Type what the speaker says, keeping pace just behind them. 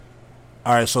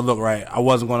All right, so look, right, I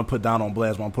wasn't going to put Don on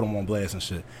blast, but I'm put him on blast and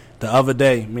shit. The other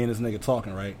day, me and this nigga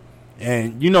talking, right?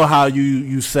 And you know how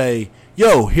you say,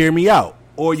 yo, hear me out.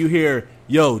 Or you hear,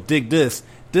 yo, dig this.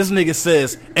 This nigga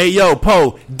says, hey, yo,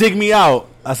 Poe, dig me out.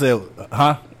 I said,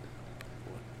 huh?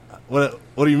 What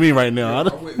do you mean right now?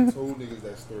 I went and told niggas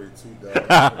that story too, dog.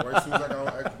 Right as soon as I got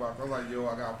on Xbox, I'm like, yo,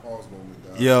 I got a pause moment,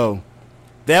 dog. Yo.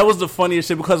 That was the funniest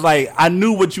shit because, like, I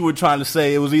knew what you were trying to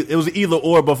say. It was either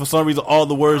or, but for some reason, all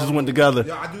the words just went together.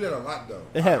 Yeah, I do that a lot, though.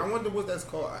 I wonder what that's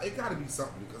called. It got to be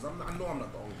something because I know I'm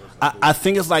not the only person. I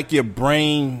think it's like your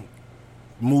brain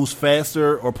moves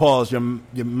faster, or pause, your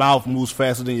mouth moves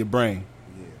faster than your brain.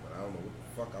 Yeah, but I don't know what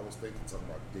the fuck I was thinking, talking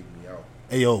about dig me out.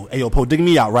 Hey, yo, Poe, dig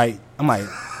me out, right? I'm like,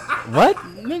 what?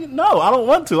 Nigga, no, I don't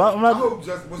want to. I'm not. I hope do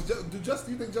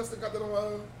you think Justin got that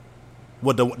on?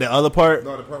 What, the other part?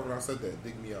 No, the part when I said that,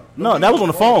 dig me out. No, that was on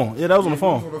the phone. Yeah, that was on the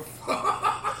phone.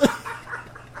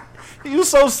 He was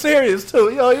so serious,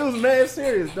 too. Yo, he was mad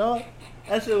serious, dog.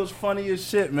 That shit was funny as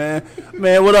shit, man.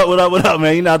 Man, what up,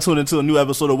 man? You're not tuning into a new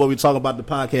episode of What We Talk About the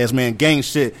podcast, man. Gang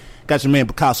shit. Got your man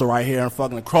Picasso right here and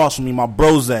fucking across from me, my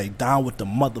brose, down with the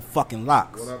motherfucking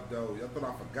locks. What up, though? Y'all thought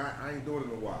I forgot? I ain't doing it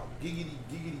in a while.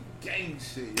 Giggity, gang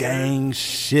shit. Gang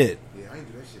shit. Yeah, I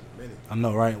ain't do that shit in a minute. I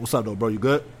know, right? What's up, though, bro? You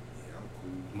good? Yeah, I'm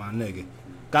cool. My nigga.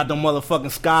 Got them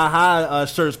motherfucking sky high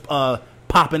shirts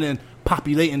popping and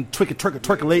populating,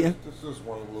 twerkulating. This is just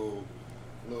one little,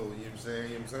 you know what I'm saying?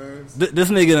 You know what I'm saying? This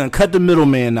nigga done cut the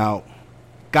middleman out.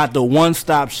 Got the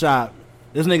one-stop shop.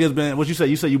 This nigga's been, what you say?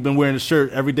 You said you've been wearing the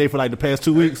shirt every day for like the past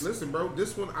 2 weeks? Listen, bro,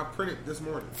 this one I printed this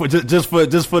morning. For just for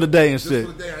the day and shit.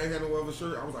 Just for the day, I ain't had no other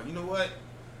shirt. I was like, you know what?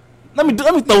 Let me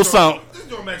throw something. This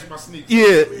don't match my sneakers.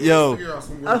 Yeah, yo.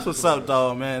 That's what's up,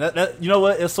 dog, man. That you know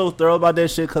what? It's so thorough about that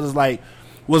shit because it's like,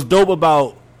 what's dope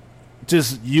about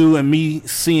just you and me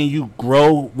seeing you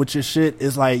grow with your shit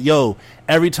is like, yo,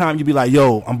 every time you be like,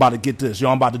 yo, I'm about to get this, yo,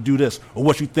 I'm about to do this, or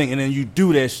what you think, and then you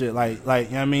do that shit, like you know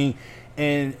what I mean?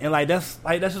 And like that's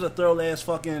just a thorough ass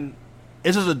fucking,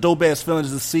 it's just a dope ass feeling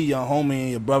just to see your homie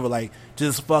and your brother like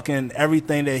just fucking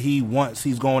everything that he wants,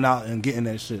 he's going out and getting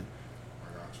that shit.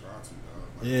 I gotta try to,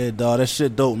 dog. Yeah, dog, that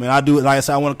shit dope, man. I do it. Like I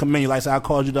said, I want to commend you. Like I said, I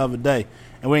called you the other day,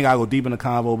 and we ain't gotta go deep in the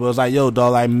convo, but it was like, yo,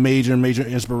 dog, like major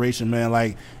inspiration, man.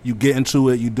 Like you get into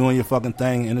it, you doing your fucking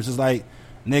thing, and it's just like,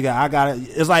 nigga, I got it.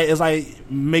 It's like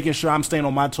making sure I'm staying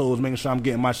on my toes, making sure I'm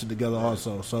getting my shit together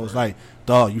also. So it's like,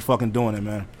 dog, you fucking doing it,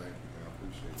 man.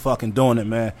 Fucking doing it,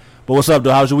 man. But what's up,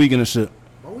 though? How's your weekend and shit?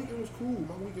 My weekend was cool.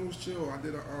 My weekend was chill. I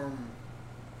did I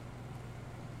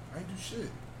ain't do shit.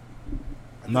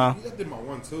 I did my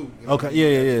 1-2. You know, okay,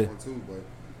 yeah. 1-2,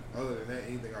 but other than that,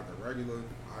 anything out the regular,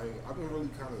 I've been really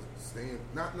kind of staying,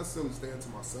 not necessarily staying to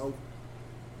myself,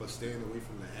 but staying away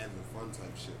from the having fun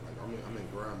type shit. Like I'm in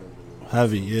grind mode a little bit.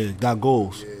 Heavy, yeah. Got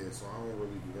goals. Yeah, so I don't really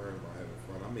be worrying about having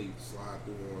fun. I may slide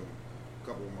through on a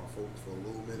couple of my folks for a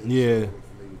little minute. Yeah.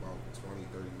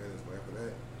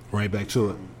 Right back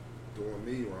to it. Doing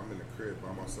me, or I'm in the crib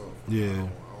by myself. Yeah.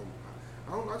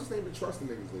 I just ain't been trusting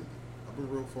niggas lately. I've been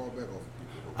real far back off of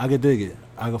people. I can dig it.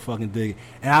 I can fucking dig it.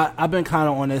 And I've been kind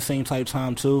of on that same type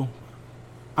time too.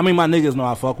 I mean, my niggas know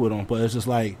I fuck with them, but it's just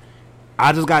like,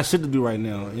 I just got shit to do right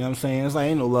now. You know what I'm saying? It's like,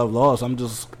 ain't no love lost. I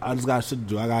just got shit to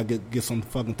do. I gotta get some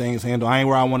fucking things handled. I ain't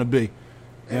where I want to be.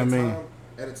 You know what I mean?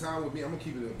 At a time with me, I'm gonna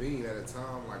keep it a bean. At a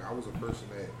time, like I was a person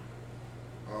that,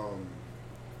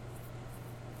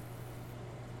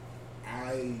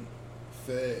 I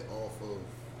fed off of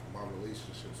my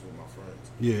relationships with my friends.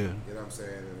 Yeah. You know what I'm saying?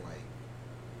 And like,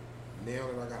 now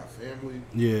that I got a family,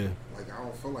 yeah, like I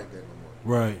don't feel like that no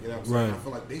more. Right. You know what I'm saying? I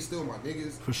feel like they still my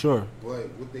niggas. For sure. But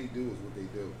what they do is what they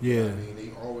do. Yeah. You know what I mean?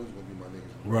 They always gonna be my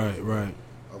niggas. Right.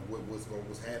 Of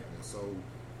what's happening. So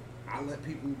I let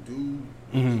people do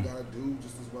what they gotta do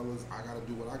just as well as I gotta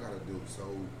do what I gotta do. So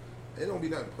it don't be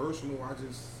nothing personal. I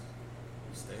just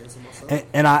staying to myself.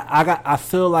 And I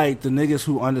feel like the niggas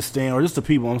who understand, or just the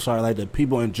people, I'm sorry, like the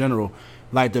people in general,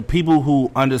 like the people who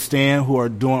understand, who are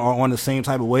on the same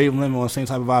type of wavelength, on the same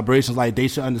type of vibrations, like they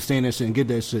should understand that shit and get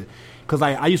that shit. Cause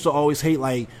like I used to always hate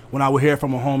like when I would hear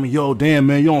from a homie, yo, damn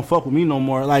man, you don't fuck with me no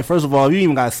more. Like first of all, you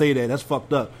even gotta say that. That's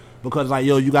fucked up. Because like,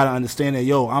 yo, you gotta understand that,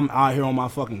 yo, I'm out here on my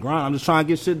fucking grind. I'm just trying to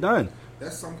get shit done.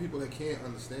 That's some people that can't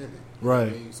understand it. Right.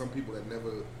 I mean, some people that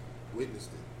never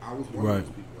witnessed it. I was one right. of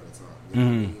those people at the time. You know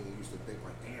what I mean? You used to think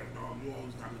like, damn, dog, you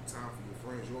always got the time for your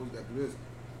friends. You always got to do this.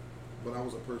 But I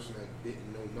was a person that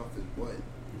didn't know nothing but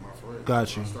my friends.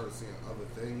 Got you. I started seeing other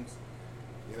things,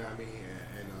 you know what I mean,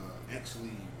 and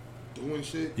actually doing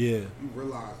shit. Yeah. You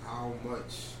realize how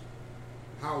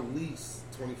least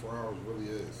 24 hours really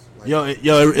is. Like,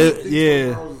 yeah.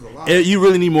 You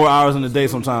really need more hours in the day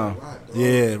sometimes.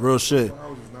 Yeah, real shit. 24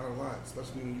 hours is not a lot.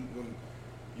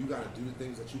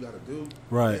 what you got to do,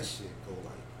 right? That shit go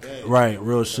like that, right?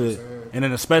 Real shit. And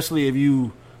then especially if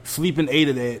you sleeping 8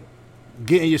 of that,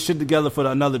 getting your shit together for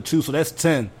another 2, so that's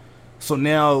 10. So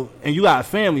now, and you got a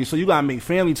family, so you gotta make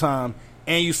family time,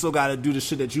 and you still gotta do the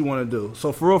shit that you want to do.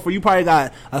 So for real, you probably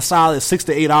got a solid 6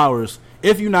 to 8 hours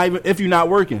if you're not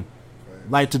working,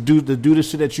 right, like to do the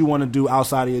shit that you want to do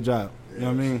outside of your job. Yeah, you know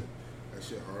what I mean? That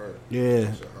shit hard. Yeah,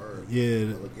 that shit hard. Yeah.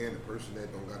 But again, the person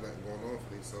that don't got nothing going on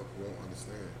for themselves won't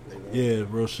understand. They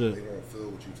won't, real shit. They won't feel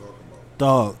what you talking about.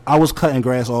 Dog, I was cutting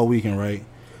grass all weekend, right?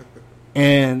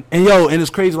 and it's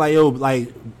crazy,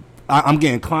 like I'm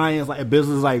getting clients, like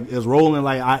business like is rolling,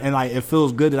 it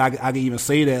feels good that I can even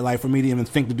say that, like for me to even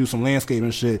think to do some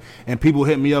landscaping shit, and people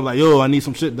hit me up like, yo, I need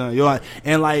some shit done,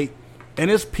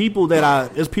 and it's people that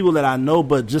I know,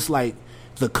 but just like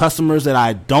the customers that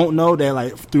I don't know, that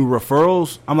like through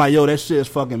referrals, I'm like, yo, that shit is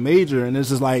fucking major, and it's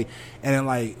just like, and then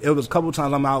like it was a couple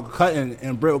times I'm out cutting,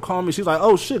 and Britt would call me, she's like,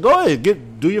 oh shit, go ahead,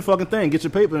 do your fucking thing, get your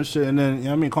paper and shit, and then, you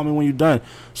know what I mean, call me when you're done.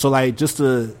 So like just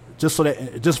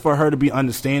for her to be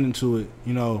understanding to it,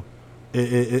 you know,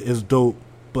 it's dope.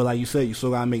 But like you said, you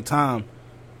still gotta make time.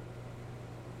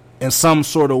 In some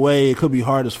sort of way, it could be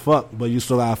hard as fuck, but you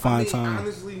still gotta find time.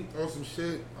 Honestly, on some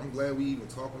shit, I'm glad we even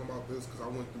talking about this, because I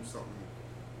went through something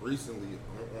recently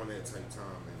on that type time,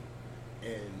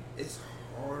 and it's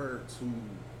hard to,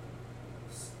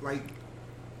 like,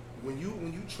 when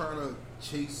you trying to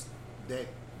chase that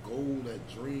goal, that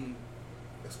dream,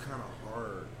 it's kind of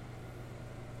hard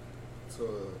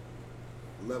to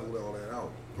level all that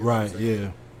out. Right, yeah.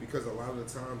 Because a lot of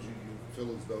the times you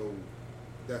feel as though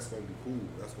that's gonna be cool,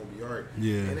 that's gonna be alright.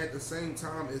 Yeah. And at the same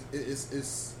time,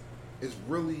 it's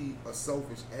really a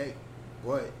selfish act.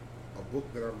 But a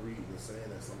book that I'm reading is saying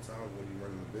that sometimes when you're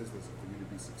running a business and for you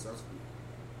to be successful,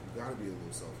 you gotta be a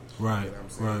little selfish. Right. You know what I'm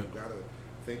saying? Right. You gotta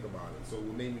think about it. So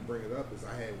what made me bring it up is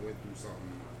I had went through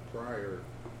something prior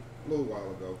a little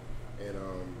while ago, and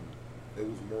it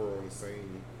was more on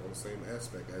the same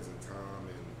aspect, as in time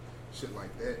and shit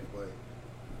like that. But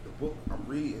the book I'm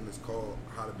reading is called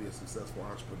How to Be a Successful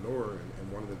Entrepreneur,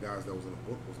 and one of the guys that was in the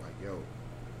book was like, yo,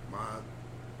 my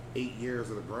 8 years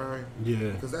of the grind,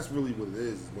 because that's really what it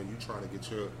is when you're trying to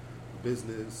get your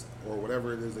business or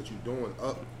whatever it is that you're doing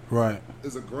up, right,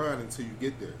 it's a grind until you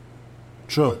get there.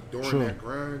 True. But during that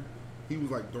grind, he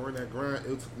was like, during that grind,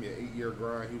 it took me an 8-year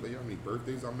grind. He was like, you know how many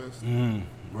birthdays I missed?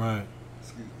 Right.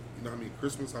 Excuse me. You know how many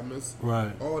Christmas I missed?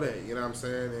 Right. All that, you know what I'm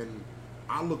saying? And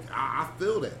I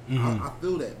feel that. I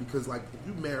feel that, because like if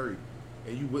you married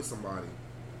and you with somebody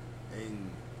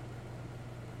and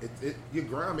your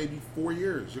grind may be 4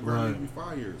 years, your grind may be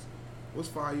 5 years. What's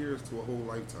 5 years to a whole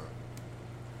lifetime?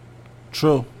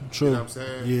 True. You know what I'm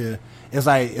saying? Yeah. It's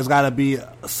like it's got to be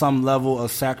some level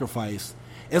of sacrifice.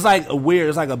 It's like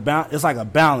a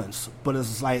balance, but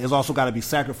it's like it's also got to be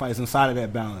sacrifice inside of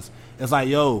that balance. It's like,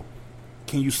 yo,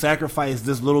 can you sacrifice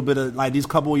this little bit of, like, these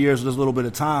couple of years, this little bit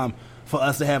of time for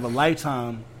us to have a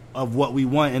lifetime of what we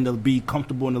want and to be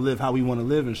comfortable and to live how we want to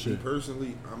live and shit? Me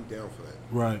personally, I'm down for that.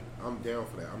 Right. I'm down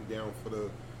for that. I'm down for the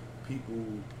people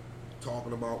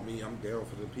talking about me. I'm down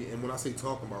for the people. And when I say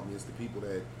talking about me, it's the people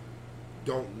that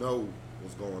don't know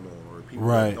what's going on, or people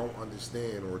that don't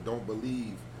understand or don't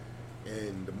believe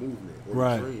in the movement or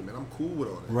the dream. And I'm cool with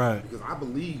all that. Right. Because I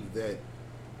believe that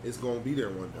it's going to be there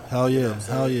one day. Hell yeah. You know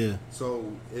hell yeah.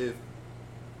 So if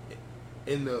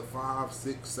in the 5,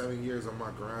 6, 7 years of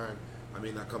my grind, I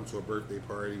may not come to a birthday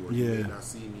party, or you may not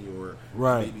see me, or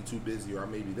I may be too busy, or I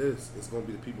may be this. It's going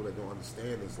to be the people that don't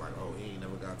understand. It's like, oh, he ain't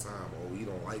never got time, or he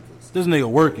don't like us. This nigga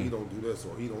working. Or he don't do this,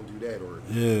 or he don't do that, or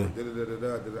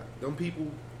da-da-da-da-da. Them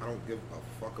people, I don't give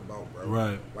a fuck about, bro.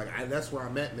 Right. Like, that's where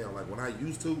I'm at now. Like, when I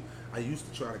used to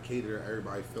try to cater to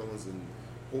everybody's feelings and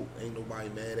hope ain't nobody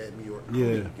mad at me, or I don't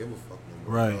even give a fuck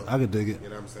no more. Right. I could dig it. You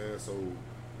know what I'm saying? So,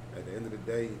 at the end of the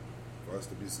day, for us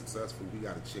to be successful, we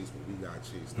gotta chase what we gotta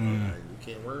chase. We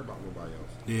can't worry about nobody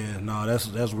else. Yeah, no,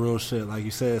 that's real shit. Like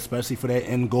you said, especially for that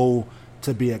end goal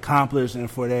to be accomplished and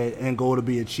for that end goal to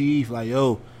be achieved. Like,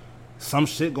 yo, some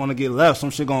shit gonna get left, some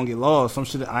shit gonna get lost, some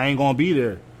shit I ain't gonna be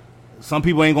there. Some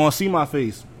people ain't gonna see my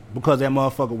face because that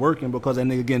motherfucker working, because that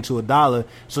nigga getting to $1,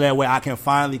 so that way I can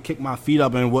finally kick my feet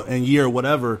up in year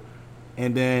whatever,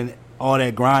 and then all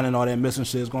that grind and all that missing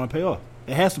shit is gonna pay off.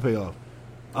 It has to pay off.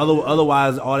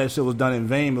 Otherwise, all that shit was done in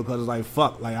vain, because it's like,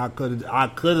 fuck, like I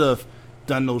could have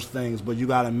done those things, but you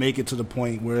got to make it to the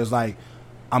point where it's like,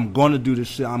 I'm going to do this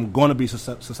shit. I'm going to be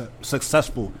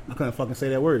successful. I couldn't fucking say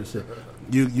that word. Shit.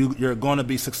 You're going to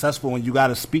be successful, and you got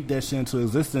to speak that shit into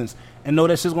existence and know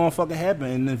that shit's going to fucking happen.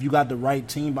 And if you got the right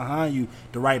team behind you,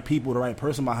 the right people, the right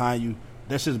person behind you,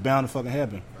 that shit's bound to fucking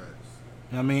happen.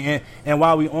 You know what I mean? And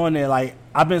while we on there, like,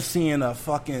 I've been seeing a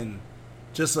fucking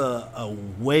just a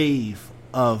wave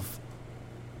of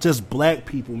just black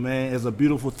people, man. It's a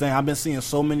beautiful thing. I've been seeing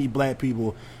so many black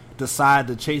people decide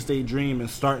to chase their dream and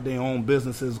start their own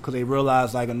businesses because they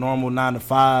realize like a normal 9 to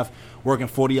 5 working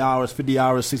 40 hours, 50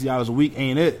 hours, 60 hours a week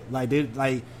ain't it. Like they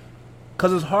like,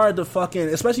 cause it's hard to fucking,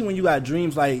 especially when you got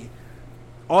dreams, like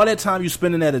all that time you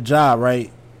spending at a job,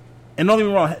 right? And don't get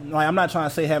me wrong, like I'm not trying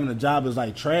to say having a job is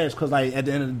like trash, cause like at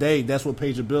the end of the day, that's what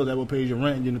pays your bill, that's what pays your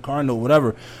rent, your car note,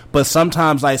 whatever. But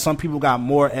sometimes like some people got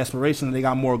more aspirations, they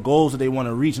got more goals that they want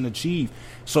to reach and achieve.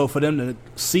 So for them to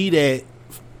see that,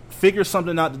 figure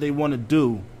something out that they want to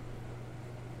do,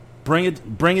 bring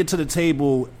it to the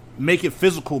table, make it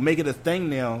physical, make it a thing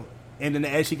now, and then to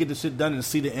actually get the shit done and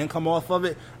see the income off of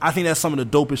it, I think that's some of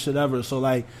the dopest shit ever. So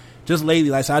like, just lately,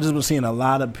 like I just been seeing a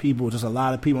lot of people, and a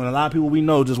lot of people we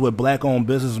know just with black owned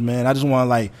business, man. I just want to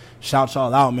like shout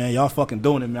y'all out, man. Y'all fucking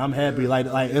doing it, man. I'm happy. Like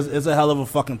it's a hell of a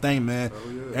fucking thing, man.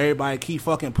 Yeah. Everybody keep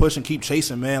fucking pushing, keep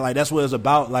chasing, man. Like that's what it's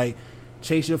about. Like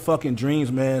chase your fucking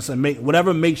dreams, man. So make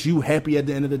whatever makes you happy at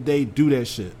the end of the day. Do that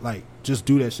shit. Like just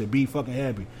do that shit. Be fucking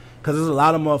happy. Cause there's a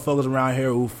lot of motherfuckers around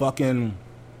here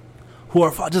who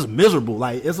are just miserable.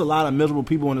 Like it's a lot of miserable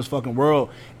people in this fucking world,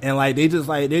 and like they just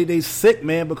like they sick,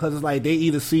 man, because it's like they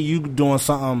either see you doing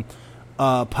something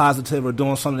positive or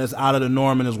doing something that's out of the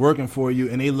norm and is working for you,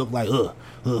 and they look like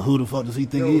who the fuck does he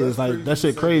think he is? Like that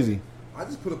shit crazy. I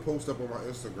just put a post up on my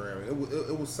Instagram.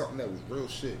 It was something that was real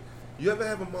shit. You ever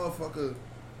have a motherfucker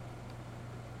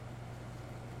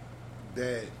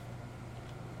that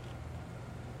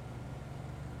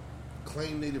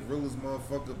claim they the realest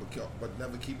motherfucker, but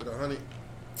never keep it 100?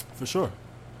 For sure.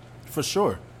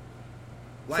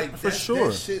 Like for sure.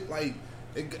 That shit, like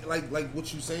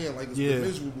what you saying, like it's the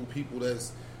miserable people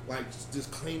that's like just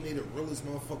claim they the realest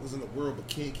motherfuckers in the world, but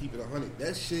can't keep it 100.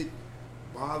 That shit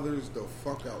bothers the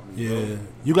fuck out me. Yeah, bro.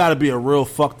 You got to be a real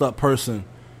fucked up person,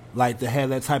 like to have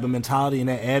that type of mentality and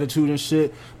that attitude and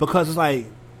shit. Because it's like,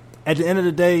 at the end of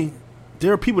the day,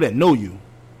 there are people that know you,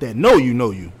 know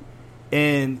you.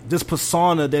 And this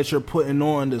persona that you're putting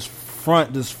on, this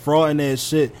front, this fraud and ass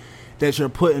shit that you're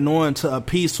putting on to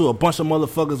appease to a bunch of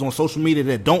motherfuckers on social media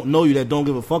that don't know you, that don't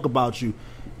give a fuck about you,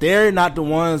 they're not the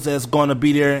ones that's going to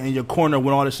be there in your corner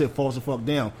when all this shit falls the fuck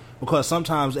down. Because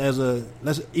sometimes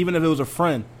even if it was a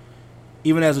friend,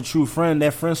 even as a true friend,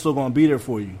 that friend's still going to be there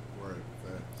for you. Right.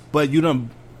 But you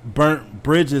done burnt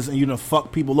bridges and you done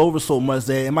fuck people over so much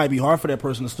that it might be hard for that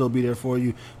person to still be there for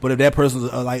you. But if that person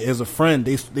is a friend,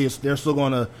 they're still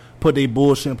gonna put their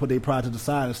bullshit and put their pride to the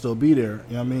side and still be there.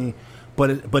 You know what I mean?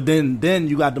 But then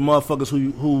you got the motherfuckers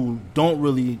who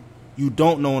you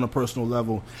don't know on a personal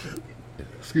level.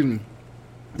 Excuse me.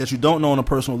 That you don't know on a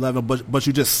personal level, but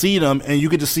you just see them and you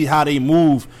get to see how they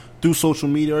move through social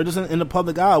media or just in the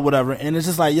public eye or whatever. And it's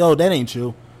just like, yo, that ain't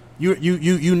you.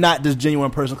 You not this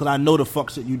genuine person, because I know the fuck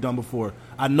shit you done before.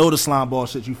 I know the slime ball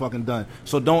shit you fucking done.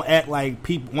 So don't act like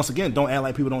people. Once again, don't act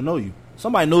like people don't know you.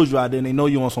 Somebody knows you out there and they know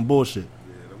you on some bullshit.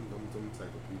 Yeah, them type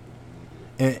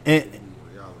of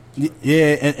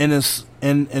people.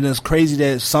 And it's crazy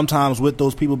that sometimes with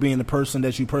those people being the person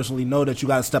that you personally know that you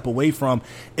got to step away from.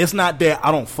 It's not that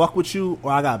I don't fuck with you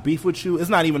or I got beef with you.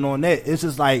 It's not even on that. It's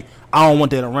just like I don't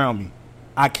want that around me.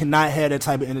 I cannot have that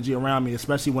type of energy around me,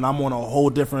 especially when I'm on a whole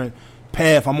different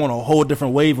path. I'm on a whole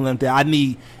different wavelength that I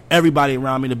need everybody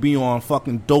around me to be on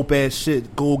fucking dope ass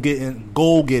shit, goal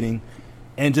getting,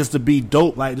 and just to be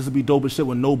dope, like just to be dope as shit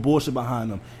with no bullshit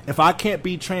behind them. If I can't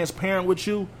be transparent with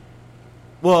you,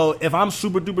 well, if I'm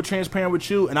super duper transparent with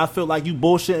you and I feel like you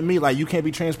bullshitting me, like you can't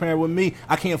be transparent with me,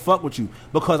 I can't fuck with you,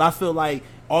 because I feel like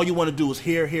all you want to do is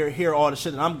hear all the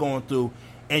shit that I'm going through.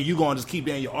 And you gonna just keep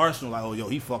that in your arsenal, like, oh, yo,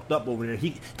 he fucked up over there.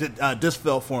 This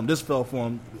fell for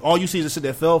him. All you see is the shit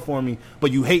that fell for me,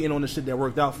 but you hating on the shit that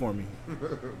worked out for me.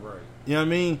 Right. You know what I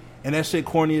mean? And that shit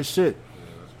corny as shit. Yeah,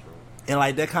 that's true. And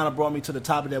like that kind of brought me to the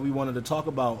topic that we wanted to talk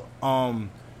about.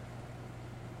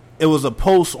 It was a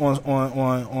post on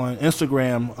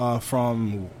Instagram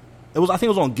from. I think it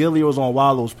was on Gilly or it was on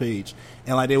Wallow's page,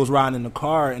 and like they was riding in the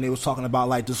car and they was talking about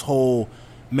like this whole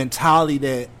mentality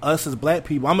that us as black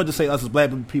people, I'm gonna just say us as black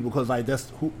people because like that's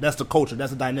the culture,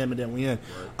 that's the dynamic that we in.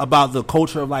 Right. About the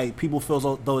culture of like people feel as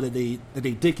though that they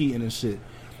dick eating and shit,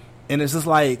 and it's just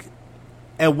like,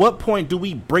 at what point do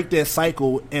we break that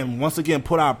cycle and once again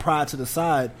put our pride to the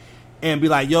side and be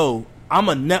like, yo, I'm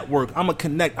a network, I'm a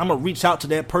connect, I'm gonna reach out to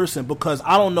that person, because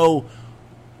I don't know,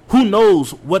 who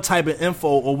knows what type of info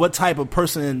or what type of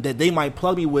person that they might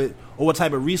plug me with or what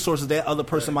type of resources that other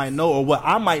person might know, or what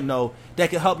I might know that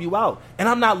can help you out. And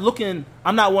I'm not one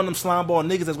of them slime ball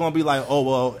niggas that's gonna be like, oh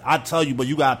well, I tell you, but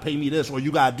you gotta pay me this, or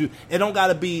you gotta do. It don't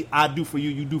gotta be I do for you,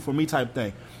 you do for me type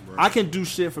thing. Right. I can do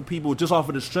shit for people just off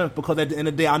of the strength, because at the end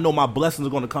of the day, I know my blessings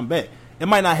are gonna come back. It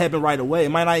might not happen right away. It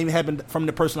might not even happen from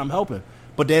the person I'm helping,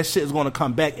 but that shit is gonna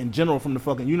come back in general from the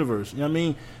fucking universe. You know what I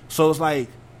mean? So it's like,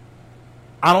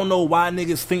 I don't know why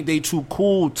niggas think they too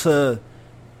cool to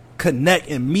connect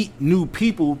and meet new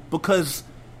people, because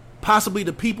possibly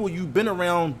the people you've been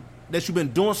around that you've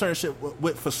been doing certain shit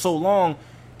with for so long,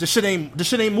 the shit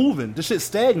ain't moving. The shit's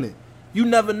stagnant. You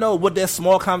never know what that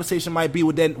small conversation might be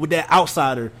with that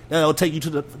outsider that'll take you to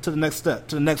the next step,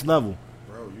 to the next level.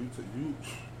 Bro,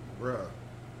 bro,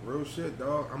 real shit,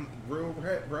 dog. I'm real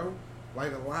hat, bro.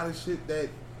 Like a lot of shit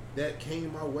that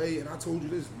came my way, and I told you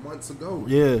this months ago.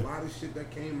 Yeah. A lot of shit that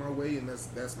came my way, and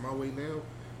that's my way now,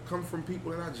 come from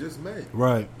people that I just met.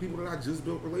 Right. People that I just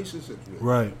built relationships with.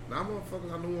 Right. Now,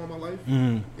 motherfuckers I knew all my life. Mm-hmm.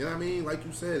 You know what I mean? Like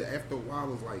you said, after a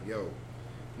while, it's like, yo,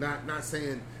 not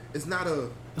saying it's not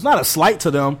a slight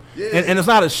to them, yeah. and it's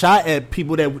not a shot at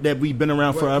people that we've been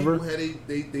around forever. People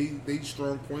had they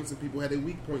strong points, and people had their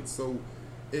weak points. So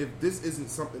if this isn't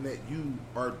something that you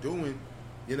are doing,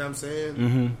 you know what I'm saying?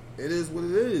 Mm-hmm. It is what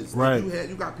it is. Right. Like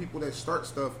you got people that start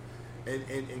stuff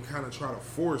and kind of try to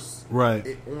force right.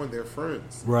 it on their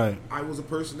friends. Right. I was a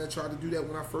person that tried to do that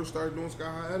when I first started doing Sky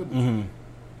High Edibles. Mm-hmm.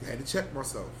 I had to check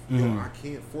myself. Mm-hmm. I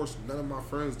can't force none of my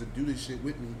friends to do this shit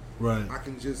with me. Right. I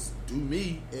can just do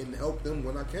me and help them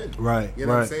when I can. Right. You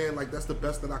know what I'm saying? Like, that's the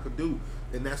best that I could do.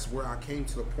 And that's where I came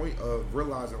to the point of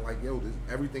realizing, like, yo,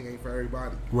 everything ain't for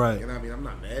everybody. Right. You know what I mean? I'm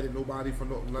not mad at nobody for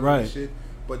none of right. this shit.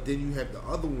 But then you have the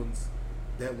other ones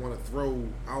that want to throw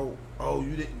out, oh,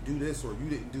 you didn't do this, or you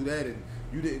didn't do that, and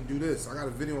you didn't do this. I got a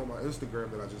video on my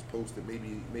Instagram that I just posted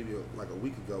maybe like a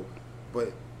week ago.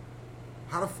 But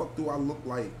how the fuck do I look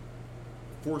like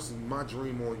forcing my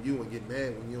dream on you and get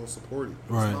mad when you don't support it?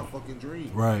 It's right. my fucking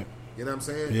dream. Right. You know what I'm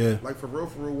saying? Yeah. Like, for real,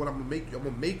 what I'm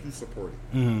gonna make you support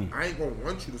it. Mm-hmm. I ain't gonna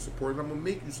want you to support it. I'm gonna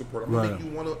make you support it. I'm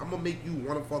gonna make you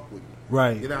wanna fuck with me.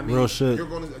 Right. You know what I mean? Real shit.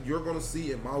 You're gonna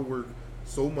see in my work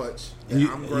so much that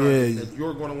that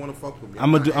you're gonna want to fuck with me.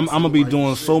 I'm gonna be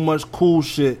doing so much cool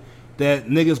shit that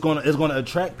niggas is gonna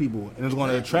attract people, and it's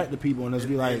gonna attract the people, and it's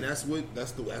be like, and that's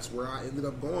where I ended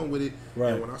up going with it.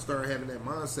 Right. And when I started having that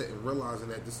mindset and realizing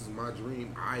that this is my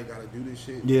dream, I gotta do this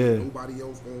shit. Yeah. Nobody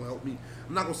else gonna help me.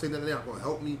 I'm not gonna say that they're not gonna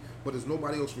help me, but it's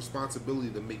nobody else's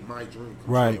responsibility to make my dream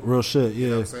come right. true. Real shit. Yeah. You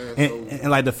know what I'm saying?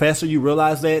 And like, the faster you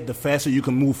realize that, the faster you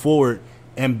can move forward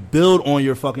and build on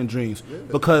your fucking dreams. Yeah.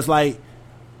 Because like,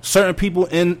 certain people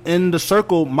in the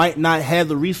circle might not have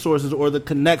the resources or the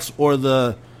connects or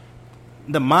the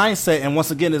mindset, and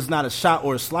once again, it's not a shot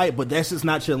or a slight, but that's just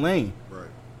not your lane. Right.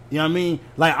 You know what I mean?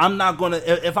 Like, I'm not gonna,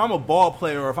 if I'm a ball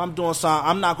player or if I'm doing something,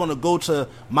 I'm not gonna go to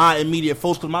my immediate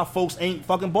folks, because my folks ain't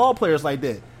fucking ball players like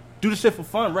that. Do the shit for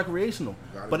fun, recreational.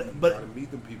 You but gotta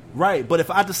meet them people. Right. But if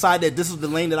I decide that this is the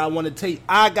lane that I want to take,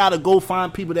 I gotta go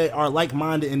find people that are like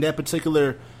minded in that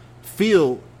particular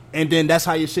field. And then that's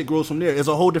how your shit grows from there. It's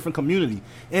a whole different community.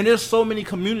 And there's so many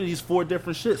communities for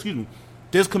different shit. Excuse me.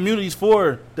 There's communities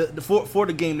for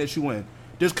the game that you in.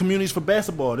 There's communities for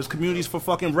basketball. There's communities for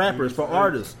fucking rappers, for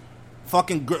artists.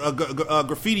 Fucking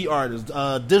graffiti artists,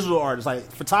 digital artists, like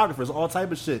photographers, all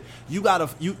type of shit.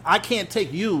 I can't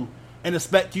take you and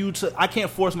expect you to, I can't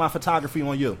force my photography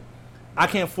on you. I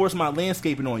can't force my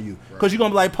landscaping on you. Because you're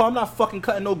going to be like, Paul, I'm not fucking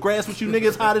cutting no grass with you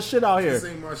niggas hot as shit out here. This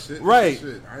ain't my shit. Right.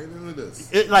 Shit. I ain't into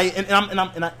this.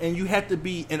 And you have to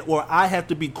be, or I have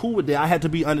to be cool with that. I have to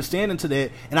be understanding to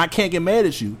that, and I can't get mad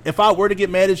at you. If I were to get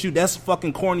mad at you, that's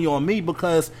fucking corny on me,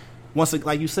 because,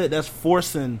 like you said, that's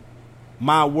forcing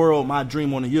my world, my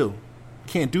dream onto you.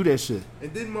 Can't do that shit.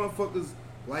 And then motherfuckers,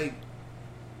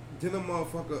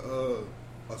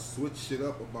 switch shit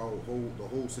up about the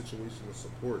whole situation of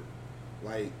support.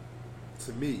 Like,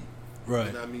 to me, right?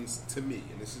 And I mean, to me,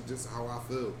 and this is just how I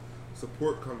feel.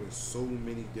 Support comes in so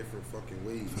many different fucking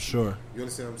ways. For sure. You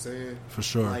understand what I'm saying? For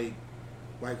sure.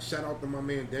 Like shout out to my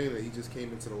man Dana. He just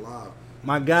came into the live.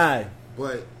 My guy.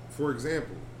 But for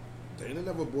example, Dana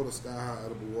never bought a Sky High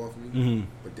edible off me. Mm-hmm.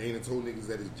 But Dana told niggas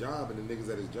at his job, and the niggas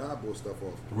at his job bought stuff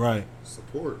off me. Right.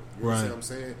 Support. You understand what I'm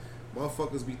saying?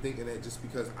 Motherfuckers be thinking that just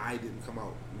because I didn't come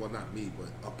out, well, not me, but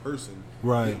a person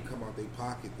didn't come out their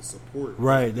pocket to support.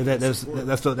 Right.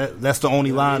 That's the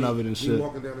only line of it and shit.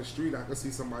 Walking down the street, I can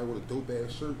see somebody with a dope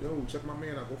ass shirt. Yo, check my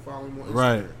man out. Go follow him on Instagram.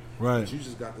 Right. Right. But you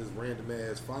just got this random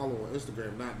ass follow on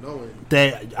Instagram, not knowing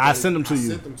I sent them to you.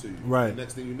 Sent them to you. Right. The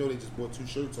next thing you know, they just bought 2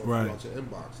 shirts off right. you out your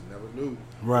inbox. You never knew.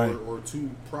 Right. Or 2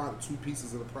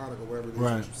 pieces of the product or whatever it is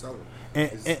right. that you're selling.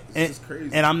 It's just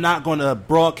crazy. And I'm not going to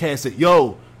broadcast it.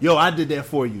 Yo, I did that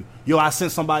for you. Yo, I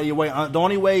sent somebody your way. The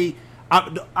only way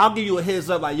I'll give you a heads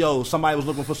up, like, yo, somebody was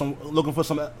looking for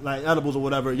some like edibles or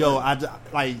whatever. Yo, I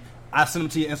sent them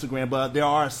to your Instagram, but there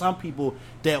are some people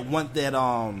that want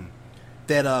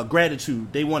that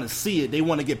gratitude. They want to see it. They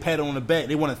want to get patted on the back.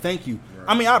 They want to thank you. Right.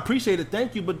 I mean, I appreciate it.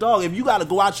 Thank you, but dog, if you got to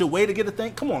go out your way to get a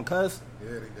thank, come on, cuz. Yeah,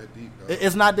 it ain't that deep. Dog.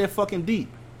 It's not that fucking deep.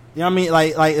 You know what I mean?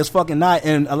 Like it's fucking not.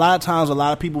 And a lot of times, a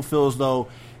lot of people feel as though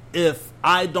if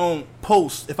I don't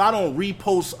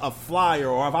repost a flyer,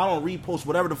 or if I don't repost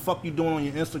whatever the fuck you doing on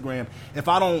your Instagram,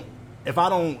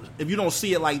 if you don't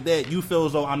see it like that, you feel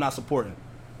as though I'm not supporting.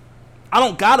 I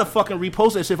don't gotta fucking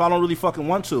repost that shit if I don't really fucking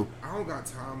want to. I don't got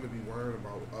time to be worrying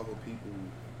about other people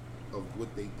of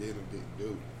what they did or didn't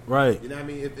do. Right. You know what I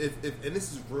mean? If and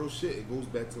this is real shit. It goes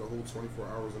back to the whole 24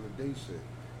 hours in a day shit.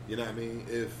 You know what I mean?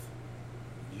 If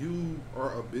you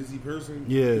are a busy person,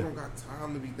 you don't got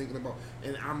time to be thinking about.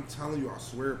 And I'm telling you, I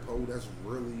swear, Poe, that's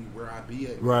really where I be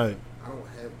at. Right. I don't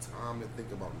have time to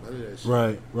think about none of that shit.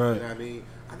 Right. You know what I mean?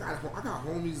 I got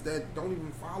homies that don't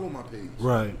even follow my page.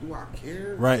 Right. Do I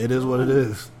care? Right. It is what it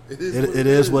is. It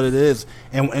is what it is.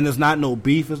 And it's not no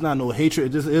beef. It's not no hatred. It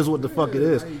just is what the fuck it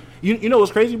is. Like, you know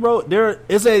what's crazy, bro?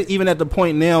 Even at the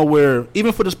point now where,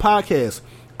 even for this podcast,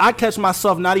 I catch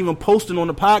myself not even posting on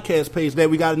the podcast page that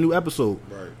we got a new episode.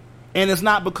 Right. And it's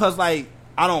not because, like,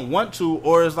 I don't want to,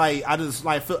 or it's like I just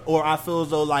like or I feel as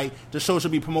though like the show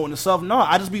should be promoting itself. No,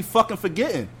 I just be fucking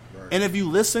forgetting. Right. And if you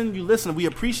listen, you listen. We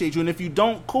appreciate you. And if you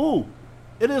don't, cool.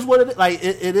 It is what it is. Like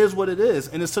it is what it is.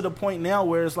 And it's to the point now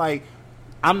where it's like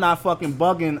I'm not fucking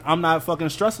bugging. I'm not fucking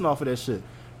stressing off of that shit.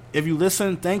 If you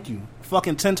listen, thank you.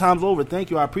 Fucking 10 times over,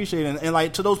 thank you. I appreciate it. And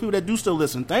like to those people that do still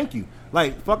listen, thank you.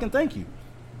 Like fucking thank you.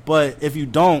 But if you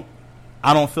don't,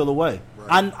 I don't feel the way.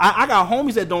 Right. I got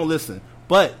homies that don't listen.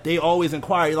 But they always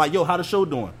inquire, like, yo, how the show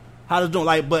doing? How the doing?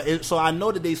 Like, so I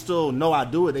know that they still know I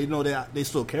do it. They know that they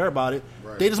still care about it.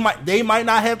 Right. They might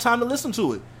not have time to listen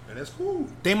to it. And that's cool.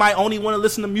 They might only want to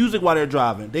listen to music while they're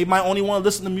driving. They might only want to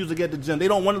listen to music at the gym. They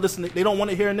don't want to listen. They don't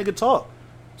want to hear a nigga talk.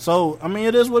 So I mean,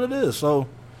 it is what it is. So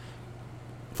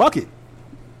fuck it.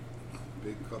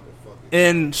 Big cup of fuck it.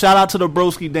 And shout out to the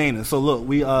broski Dana. So look,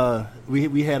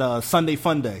 we had a Sunday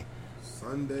fun day.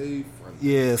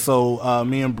 Yeah, so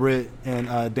me and Britt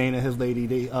and Dana, his lady,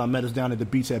 they met us down at the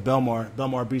beach at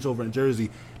Belmar Beach over in Jersey.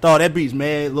 Dog, that beach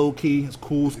mad, low key, it's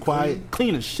cool, it's quiet,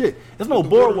 clean as shit. There's no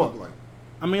boardwalk. Like?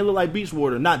 I mean, it look like beach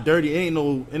water, not dirty. It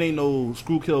ain't no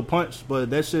screw kill punch,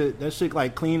 but that shit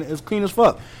like clean. It's clean as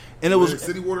fuck. And it was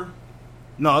city water.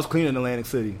 No, it's clean in Atlantic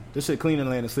City. This shit clean in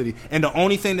Atlantic City. And the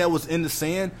only thing that was in the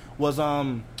sand was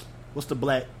what's the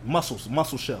black mussel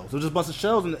shells? It was just a bunch of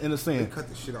shells in the sand. They cut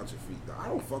the shit out your feet, though. I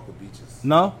don't fuck with beaches.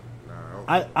 No?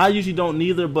 Nah, I usually don't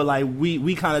neither, but like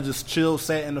we kind of just chill,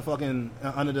 sat in the fucking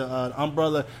under the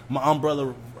umbrella. My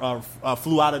umbrella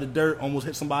flew out of the dirt, almost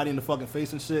hit somebody in the fucking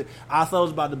face and shit. I thought it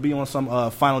was about to be on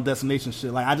some Final Destination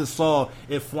shit. Like I just saw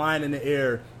it flying in the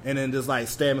air and then just like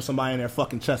stabbing somebody in their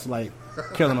fucking chest, like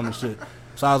killing them and shit.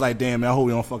 So I was like, damn, man, I hope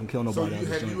we don't fucking kill nobody.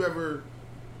 So have you ever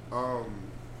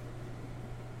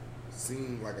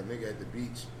seen like a nigga at the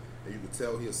beach and you could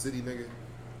tell he a city nigga?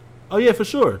 Oh yeah, for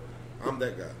sure. I'm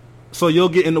that guy. So you'll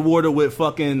get in the water with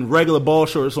fucking regular ball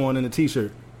shorts on and a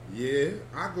t-shirt. Yeah,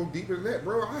 I go deeper than that,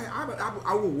 bro.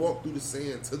 I will walk through the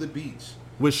sand to the beach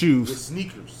with shoes, with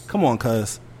sneakers. Come on,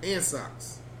 cuz. And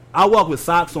socks. I walk with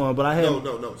socks on, but I have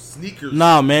no sneakers.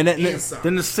 Nah, man,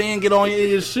 then the sand get on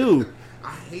your shoe.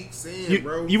 I hate sand,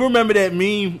 bro. You remember that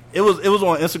meme? It was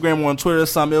on Instagram or on Twitter or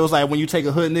something. It was like when you take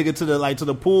a hood nigga to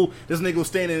the pool. This nigga was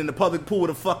standing in the public pool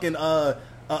with a fucking a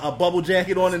bubble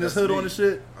jacket on and his hood on and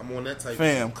shit. I'm on that type.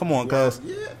 Fam, come on, cuz.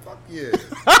 Yeah, fuck yeah.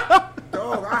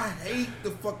 Dog, I hate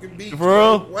the fucking beach,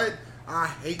 bro. What? I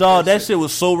hate. Dog, that shit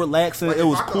was so relaxing. Like, it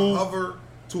was if I cool. Could hover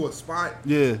to a spot,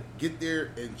 get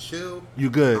there and chill. You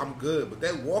good? I'm good. But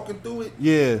that walking through it,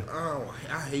 I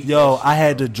hate. Yo, that I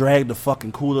had to drag the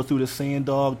fucking cooler through the sand,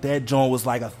 dog. That joint was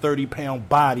like a 30-pound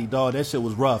body, dog. That shit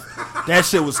was rough. That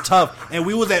shit was tough. And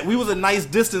we was a nice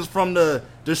distance from the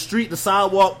street, the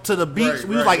sidewalk to the beach.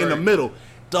 We was like in the middle,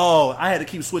 dog. I had to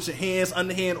keep switching hands,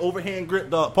 underhand, overhand grip,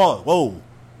 dog. Pause. Whoa.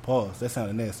 Pause. That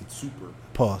sounded nasty. Super.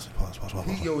 Pause.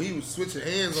 He was switching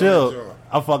hands Chill. on that joint.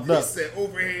 I fucked up. He said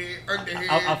overhand, underhand.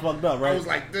 I fucked up, right? I was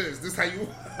like this. This how you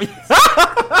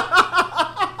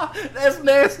That's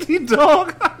nasty,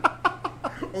 dog.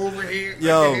 Overhand,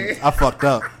 Yo, underhand. I fucked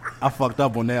up. I fucked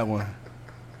up on that one.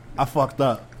 I fucked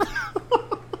up.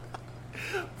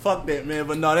 Fuck that, man.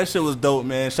 But no, that shit was dope,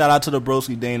 man. Shout out to the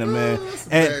Broski Dana, man.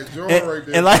 And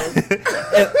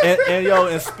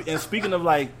speaking of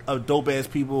like of dope ass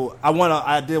people, I'm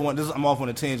off on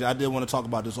a tangent. I did want to talk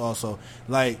about this also.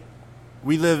 Like,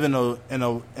 we live in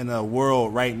a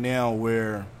world right now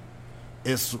where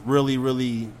it's really,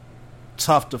 really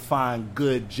tough to find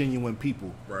good, genuine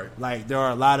people. Right. Like, there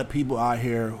are a lot of people out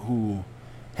here who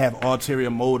have ulterior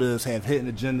motives, have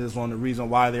hidden agendas on the reason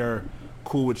why they're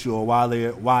cool with you or why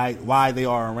they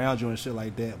are around you and shit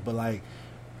like that. But like,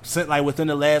 since like within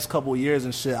the last couple of years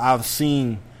and shit, I've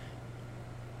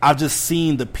just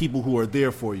seen the people who are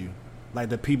there for you, like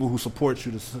the people who support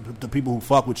you, the people who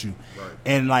fuck with you. Right.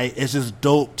 And like, it's just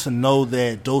dope to know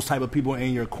that those type of people are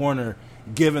in your corner.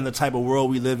 Given the type of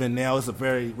world we live in now, it's a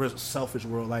very selfish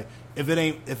world. Like, if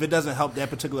it doesn't help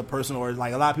that particular person, or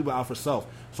like a lot of people are out for self.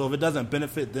 So if it doesn't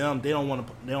benefit them, they don't want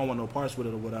no parts with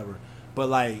it or whatever. But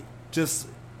like, just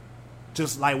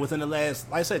like within the last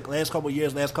couple of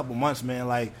years, last couple of months, man,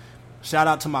 like, shout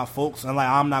out to my folks. And like,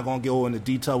 I'm not gonna go into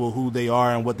detail with who they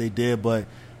are and what they did, but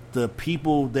the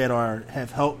people that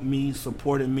have helped me,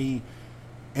 supported me,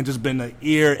 and just been the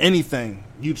ear, anything.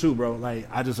 You too, bro. Like,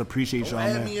 I just appreciate y'all,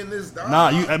 man. Me in this, dog. Nah,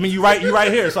 you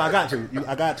right here, so I got to.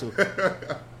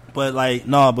 But like,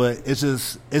 but it's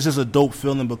just a dope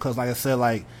feeling because, like I said,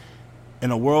 like, in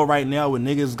a world right now where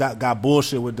niggas got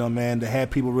bullshit with them, man, to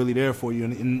have people really there for you,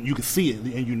 and you can see it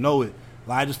and you know it.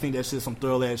 Like, I just think that shit's some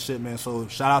thorough ass shit, man. So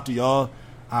shout out to y'all.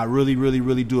 I really, really,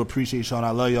 really do appreciate y'all, and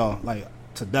I love y'all like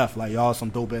to death. Like, y'all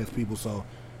some dope ass people. So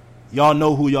y'all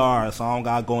know who y'all are. So I don't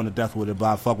gotta go into death with it, but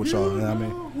I fuck with y'all. You know what I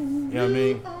mean? You know what I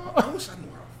mean? I wish I knew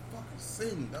how to fucking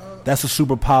sing, dog. That's a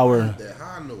superpower. That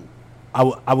high note.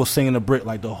 I was singing the Brit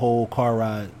like the whole car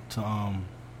ride to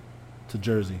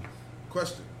Jersey.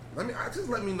 Question. Let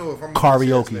me know if I'm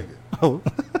karaoke. Oh,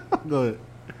 go ahead.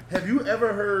 Have you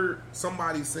ever heard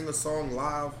somebody sing a song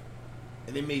live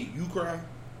and it made you cry?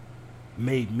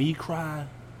 Made me cry?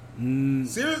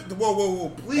 Seriously? Whoa.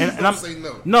 Please don't say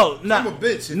no. No, not. I'm a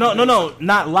bitch. No,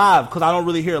 not live, because I don't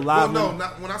really hear live. Well, no,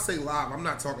 not when I say live, I'm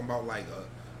not talking about like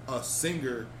a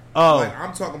singer. Oh. Like,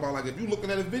 I'm talking about like if you're looking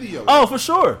at a video. Oh, for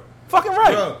sure. Fucking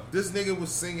right. Bruh, this nigga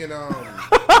was singing.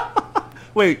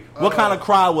 Wait, what kind of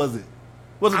cry was it?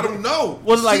 I don't know.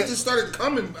 Was it like shit just started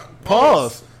coming?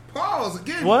 Pause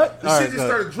again. What? The shit just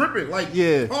started dripping. Like,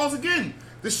 yeah. Pause again.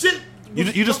 The shit.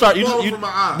 You just start. From my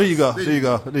eyes. There you go.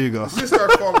 The shit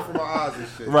started falling from my eyes and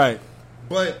shit. Right.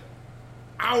 But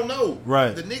I don't know.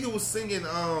 Right. The nigga was singing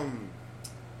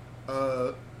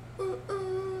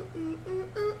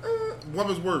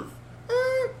Woman's Worth.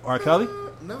 R. Kelly?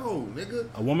 No, nigga.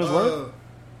 A Woman's Worth?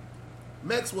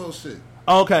 Maxwell shit.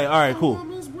 Okay, all right, cool.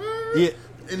 Woman's Worth. Yeah.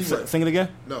 Anyway. Sing it again?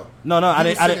 No. I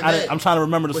didn't. I'm trying to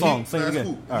remember the song. Sing it again.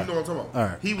 Cool. You know what I'm talking about. All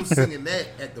right. He was singing that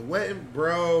at the wedding,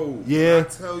 bro. Yeah. I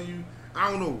tell you, I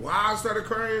don't know why I started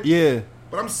crying. Yeah.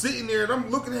 But I'm sitting there and I'm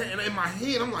looking at it, and in my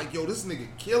head, I'm like, yo, this nigga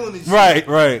killing this shit.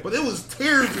 Right. But it was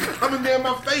tears just coming down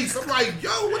my face. I'm like, yo,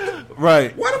 what the?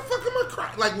 Right. Why the fuck am I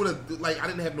crying? Like I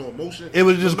didn't have no emotion. It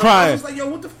was just crying. I was like, yo,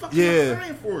 what the fuck am I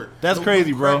crying for? That's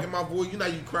crazy, bro. In my voice, you know,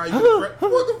 you cry, what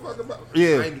the fuck about?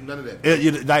 Yeah. I ain't do none of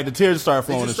that. Like the tears start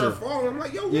flowing. They just start falling. I'm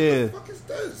like, yo, what the fuck is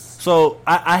this? So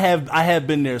I have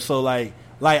been there. So like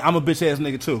I'm a bitch ass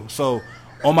nigga too. So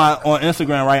on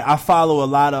Instagram, right, I follow a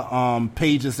lot of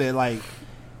pages that like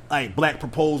black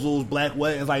proposals, black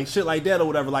weddings, like shit like that or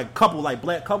whatever, like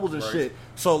black couples and shit.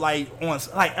 So like on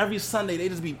every Sunday they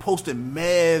just be posting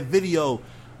mad video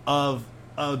of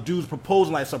dudes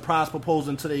proposing, like surprise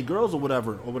proposing to their girls or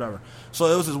whatever. So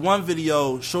it was this one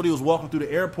video, shorty was walking through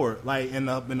the airport, like and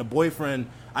the boyfriend,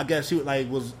 I guess she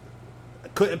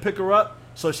couldn't pick her up.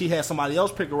 So she had somebody else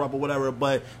pick her up or whatever,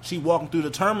 but she walking through the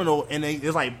terminal and they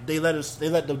let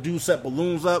the dude set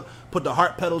balloons up, put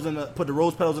the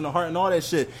rose petals in the heart and all that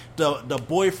shit. The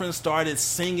boyfriend started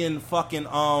singing fucking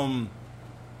I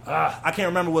can't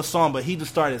remember what song, but he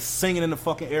just started singing in the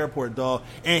fucking airport, dog,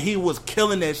 and he was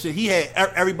killing that shit. He had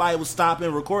everybody was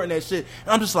stopping, recording that shit,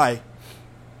 and I'm like.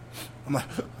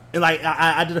 And like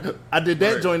I did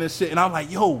that joint and shit, and I'm like,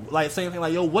 yo, like same thing,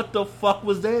 like yo, what the fuck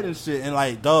was that and shit, and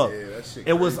like, dog, that shit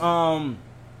it was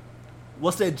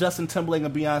what's that Justin Timberlake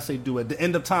and Beyonce do at the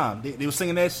end of time? They were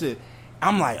singing that shit.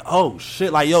 I'm like, oh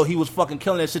shit, like yo, he was fucking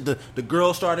killing that shit. The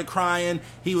girl started crying.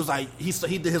 He was like,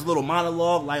 he did his little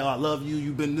monologue, like, oh, I love you.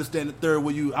 You've been this, that, and the third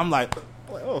with you. I'm like,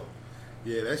 oh.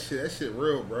 Yeah, that shit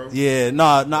real, bro. Yeah,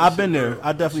 no, I've been there.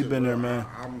 I definitely been there, man.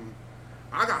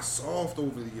 I got soft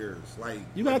over the years. Like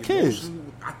you got kids.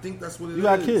 I think that's what it is. You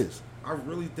got kids. I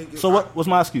really think. So what's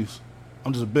my excuse?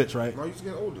 I'm just a bitch, right? No, you just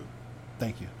get older.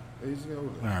 Thank you. Yeah, you just get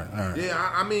older. All right.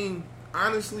 Yeah, I mean,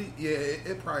 Honestly, yeah,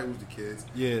 it probably was the kids.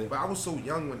 Yeah. But I was so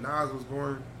young when Nas was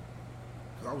born.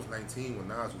 Because I was 19 when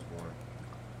Nas was born.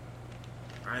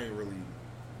 I ain't really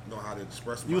know how to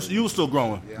express myself. You were still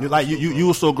growing. Yeah, you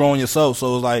were still growing yourself, so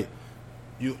it was like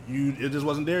it just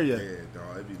wasn't there yet. Yeah,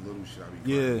 dog. It'd be little shit I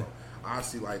be crying about. I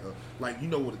see like you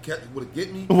know what would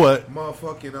get me? What?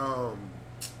 Motherfucking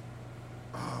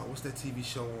what's that TV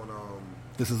show on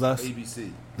This Is Us?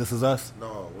 ABC. This Is Us?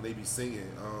 No, when they be singing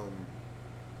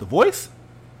The Voice?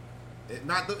 It's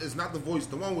not The Voice.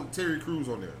 The one with Terry Crews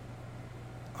on there.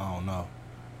 I don't know.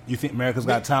 You think America's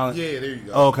Got Talent? Yeah, there you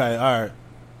go. Okay, all right.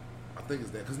 I think it's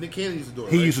that because Nick Cannon used to do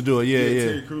it. He right? used to do it. Yeah.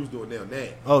 Terry Crews do it now.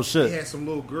 That. Oh shit. He had some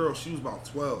little girl. She was about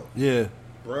 12. Yeah.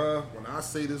 Bruh, when I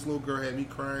say this little girl had me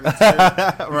crying,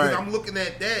 right? I'm looking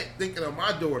at that, thinking of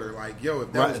my daughter. Like, yo,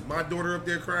 if that was my daughter up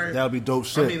there crying, that would be dope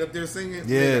shit. I mean, up there singing,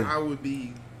 yeah, I would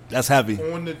be. That's heavy.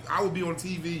 I would be on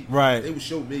TV. Right. They would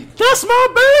show me. That's my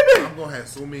baby. I'm gonna have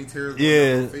so many tears.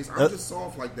 Yeah. On my face. I'm just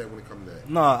soft like that when it comes to that.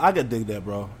 No, I could dig that,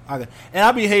 bro. And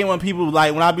I be hating when people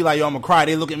like when I be like, yo, I'm gonna cry.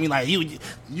 They look at me like,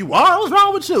 you are. What's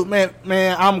wrong with you, man?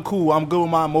 Man, I'm cool. I'm good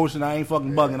with my emotion. I ain't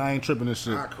fucking bugging. I ain't tripping this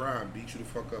shit. I cry and beat you the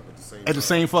fuck up at the same time. At the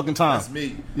same fucking time. That's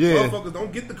me. Yeah. Motherfuckers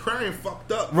don't get the crying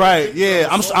fucked up. Right. Yeah.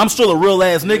 I'm still a real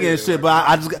ass nigga and shit, but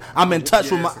I'm in touch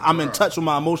with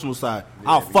my emotional side. Yeah,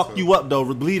 I'll fuck you up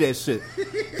though. Believe that shit.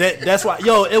 That's why.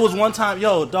 Yo, it was one time.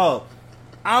 Yo, dog.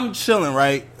 I'm chilling,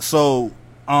 right? So,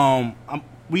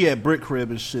 we at Brick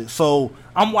Crib and shit. So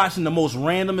I'm watching the most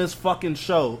randomest fucking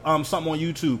show, something on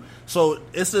YouTube. So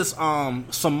it's this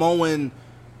Samoan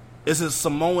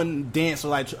dance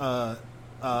like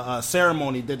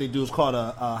ceremony that they do. It's called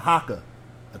a haka,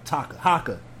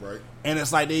 haka. Right. And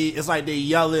it's like they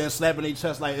yelling and slapping their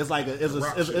chest like it's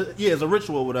a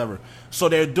ritual or whatever. So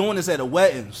they're doing this at a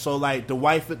wedding. So like the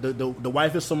wife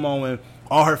is Samoan,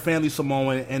 all her family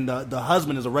Samoan, and the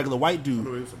husband is a regular white dude.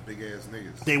 They were some big ass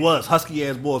niggas. They was husky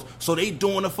ass boys. So they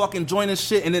doing the fucking joint and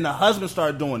shit, and then the husband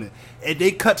started doing it. And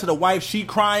they cut to the wife, she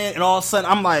crying, and all of a sudden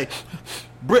I'm like,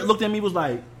 Britt looked at me, was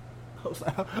like,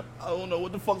 I don't know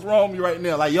what the fuck's wrong with me right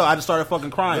now. Like, yo, I just started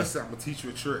fucking crying. Listen, I'm gonna teach you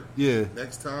a trick. Yeah.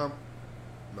 Next time.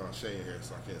 No, she ain't here,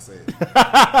 so I can't say it.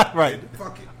 Right.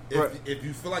 Fuck it. If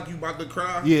you feel like you about to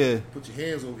cry, yeah, put your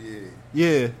hands over your head.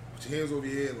 Yeah. Put your hands over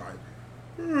your head like,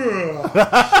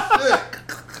 shit.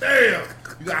 Damn.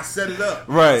 You gotta set it up.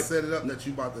 Right. Set it up that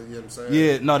you about to, you know what I'm saying?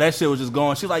 Yeah, no, that shit was just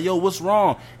going. She's like, yo, what's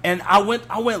wrong? And I went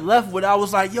left with it. I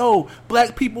was like, yo,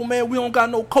 black people, man, we don't got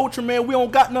no culture, man. We don't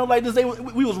got nothing like this.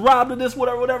 We was robbed of this,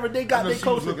 whatever. They got their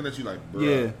culture. She was looking at you like, bro.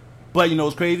 Yeah. But you know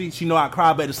what's crazy? She know I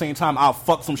cry, but at the same time I'll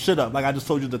fuck some shit up. Like I just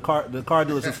told you the car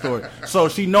dealership story. So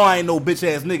she know I ain't no bitch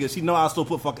ass nigga. She know I'll still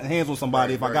put fucking hands on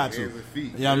somebody if I got to. You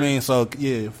know what I mean? So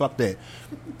yeah, fuck that.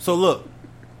 So look,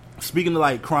 speaking of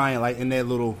like crying, like in that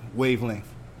little wavelength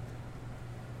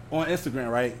on Instagram,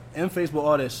 right, and Facebook,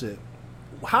 all that shit.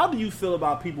 How do you feel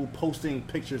about people posting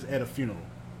pictures at a funeral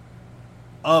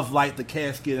of like the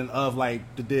casket and of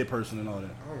like the dead person and all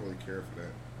that? I don't really care for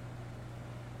that.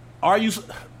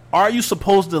 Are you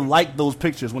supposed to like those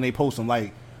pictures when they post them?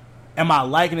 Like, am I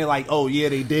liking it like, oh, yeah,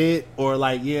 they did? Or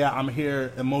like, yeah, I'm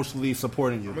here emotionally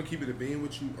supporting you? I'm going to keep it a being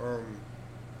with you.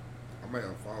 I might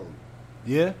unfollow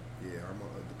you. Yeah? Yeah,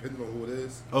 depending on who it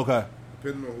is. Okay.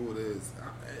 Depending on who it is.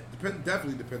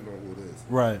 Definitely depending on who it is.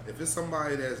 Right. If it's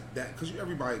somebody because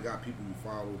everybody got people you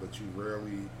follow that you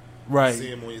rarely see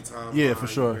them on your timeline. Yeah, for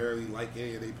sure. You barely like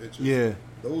any of their pictures. Yeah.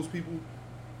 Those people,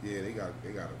 yeah, they got to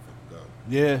go.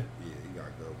 Yeah. Yeah, you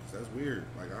gotta go. That's weird.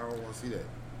 Like, I don't want to see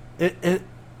that.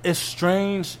 It's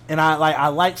strange, and I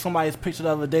like somebody's picture the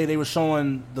other day. They were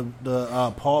showing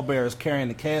the pallbearers carrying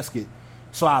the casket,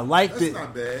 so I liked it. That's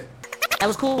not bad. That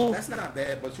was cool. That's not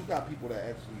bad, but you got people that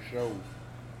actually show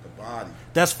the body.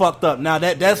 That's fucked up. Now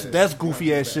that's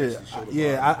goofy ass shit.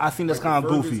 Yeah, I think that's kind of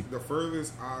goofy. The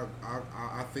furthest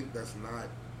I think that's not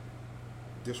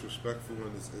disrespectful,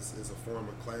 and it's a form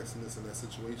of classiness in that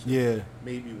situation. Yeah.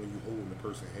 Maybe when you hold the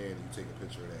person's hand and you take a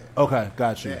picture of that. Okay,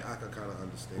 got you. That I can kind of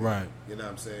understand. Right. You know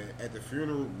what I'm saying? At the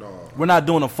funeral, no. We're not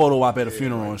doing a photo op at a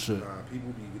funeral and shit. Nah,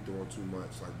 people be doing too much.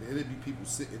 Like, it'd be people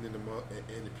sitting in the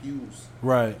pews.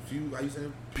 Right. How you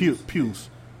saying? Pews.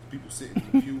 People sitting in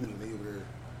the pews and they over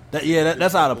there.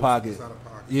 That's out of pocket. That's out of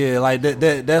pocket. Yeah, like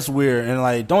that's weird. And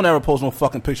like, don't ever post no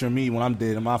fucking picture of me when I'm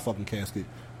dead in my fucking casket.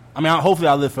 I mean, hopefully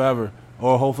I live forever,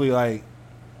 or hopefully I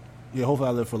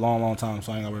live for a long, long time,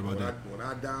 so I ain't gotta worry about that. When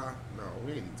I die, no,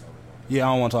 we ain't even talking about that. Yeah,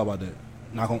 I don't want to talk about that.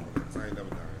 I ain't never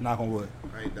dying. Knock on wood.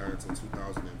 I ain't dying until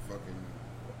 2000 and fucking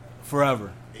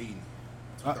forever. 80.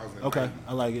 Okay,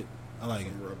 I like it.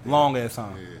 Long ass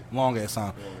time. Yeah. Long ass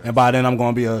time. And by then I'm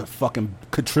gonna be a fucking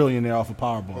quadrillionaire off of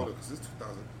Powerball. Hold up, 'cause it's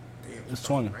 2000. Damn, It's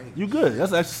 20. You good.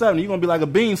 That's extra 70. You're going to be like a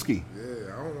bean ski.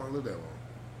 Yeah, I don't want to live that long.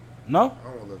 No? I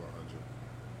don't want to live 100.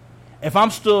 If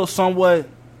I'm still somewhat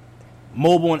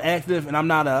mobile and active and I'm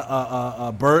not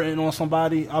a burden on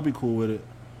somebody, I'll be cool with it.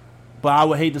 But I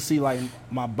would hate to see, like,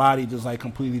 my body just, like,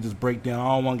 completely just break down.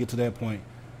 I don't want to get to that point.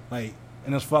 Like,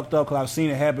 and it's fucked up because I've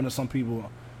seen it happen to some people,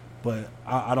 but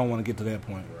I don't want to get to that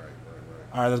point. Right.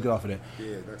 All right, let's get off of that.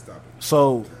 Yeah, next topic.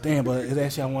 So, damn, but it's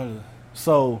actually I wanted to.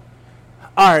 So,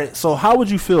 all right, so how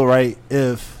would you feel, right,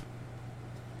 if...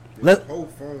 The whole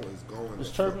phone is going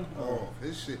It's chirping? off.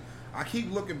 His shit... I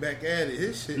keep looking back at it.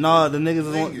 His shit. No, the niggas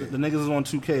is on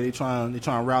 2K. They trying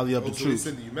to rally up the so troops.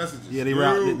 They sending you messages. Yeah, they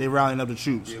rallying up the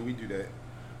troops. Yeah, we do that.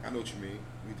 I know what you mean.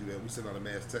 We do that. We send out a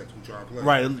mass text. We try to play.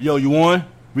 Right, yo, you won?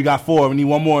 We got 4. We need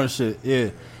 1 more and shit. Yeah.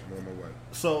 I'm on my way.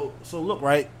 So look,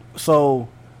 right. So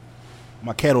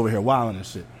my cat over here wilding and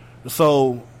shit.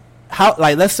 So how,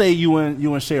 like, let's say you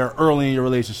and Shay are early in your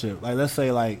relationship. Like, let's say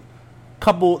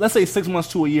 6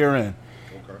 months to a year in,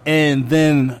 and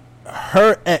then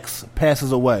her ex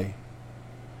passes away.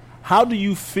 How do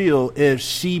you feel if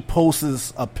she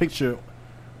posts a picture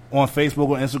on Facebook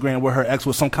or Instagram with her ex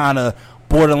with some kind of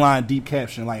borderline deep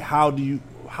caption? Like, how do you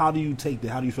take that?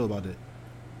 How do you feel about that?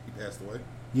 He passed away?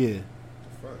 Yeah.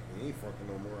 The fuck? He ain't fucking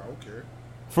no more. I don't care.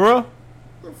 For real?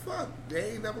 The fuck?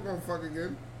 They ain't never gonna fuck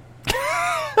again.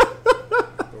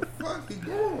 The fuck? He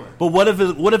gone. But what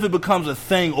if it becomes a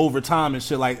thing over time and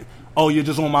shit, like, oh, you're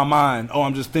just on my mind. Oh,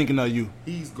 I'm just thinking of you.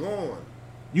 He's gone.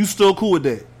 You still cool with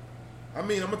that? I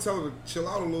mean, I'm gonna tell her to chill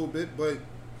out a little bit, but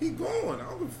he gone. I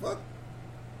don't give a fuck.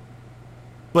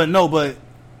 But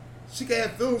she can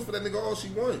have feelings for that nigga all she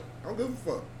want. I don't give a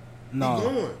fuck. No. He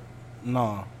gone.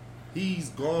 No. He's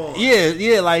gone.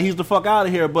 Yeah, like, he's the fuck out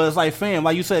of here. But it's like, fam,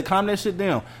 like you said, calm that shit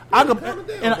down.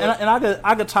 Yeah,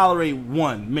 I could tolerate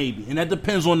one maybe, and that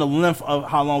depends on the length of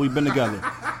how long we've been together.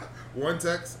 One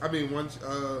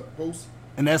post,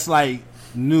 and that's like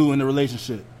new in the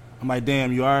relationship. I'm like,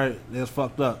 damn, you alright? That's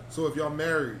fucked up. So if y'all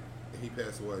married and he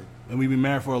passed away, and we been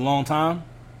married for a long time,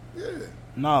 yeah.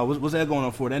 No, what's that going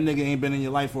on for? That nigga ain't been in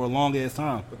your life for a long ass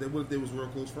time. But what if they was real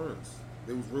close friends?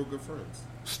 They was real good friends.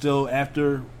 Still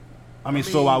after, I mean,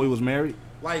 still while we was married?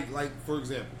 Like for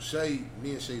example,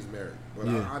 me and Shay's married. But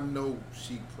yeah. I know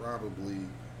she probably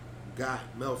got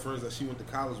male friends that she went to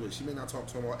college with. She may not talk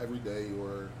to him every day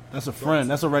or... That's a friend.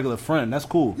 That's a regular friend. That's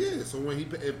cool. Yeah, so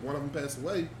if one of them passed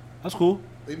away... That's cool.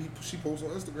 Maybe she posts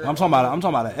on Instagram. I'm talking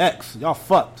about an ex. Y'all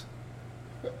fucked.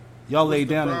 Y'all laid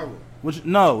down...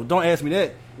 No, don't ask me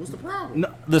that. What's the problem?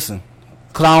 No, listen,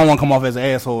 because I don't want to come off as an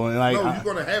asshole. And like, no, you're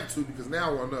going to have to, because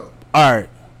now I want to know. All right.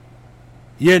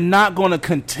 You're not going to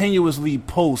continuously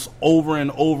post over and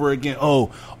over again,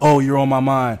 oh, you're on my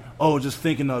mind. Oh, just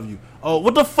thinking of you. Oh,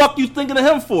 what the fuck you thinking of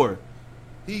him for?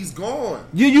 He's gone.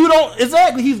 You don't...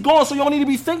 Exactly, he's gone, so you don't need to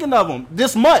be thinking of him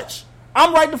this much.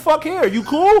 I'm right the fuck here. You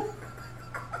cool?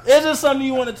 Is there something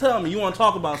you want to tell me? You want to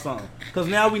talk about something? Because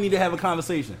now we need to have a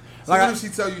conversation. So what if she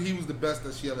tell you he was the best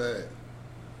that she ever had?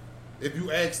 If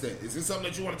you ask that, is this something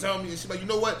that you want to tell me? And she's like, you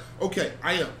know what? Okay,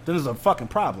 I am. Then there's a fucking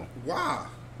problem. Why?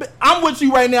 But I'm with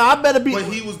you right now. I better be. But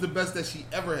he was the best that she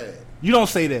ever had. You don't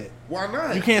say that. Why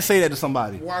not? You can't say that to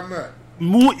somebody. Why not?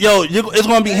 Yo, it's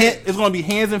gonna be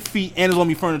hands and feet, and it's gonna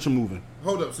be furniture moving.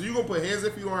 Hold up. So you gonna put hands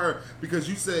and feet on her because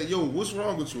you said, yo, what's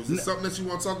wrong with you? Is this something that you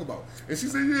want to talk about? And she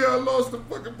said, yeah, I lost the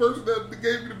fucking person that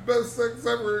gave me the best sex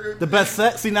ever. The best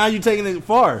sex? See, now you're taking it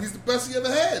far. He's the best he ever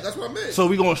had. That's what I meant. So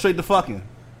we going straight to fucking.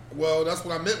 Well, that's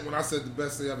what I meant when I said the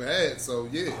best he ever had. So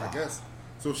yeah, I guess.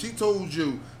 So if she told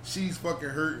you she's fucking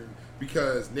hurting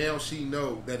because now she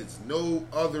know that it's no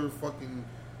other fucking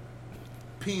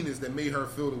penis that made her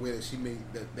feel the way that she made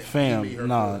that Fam, made her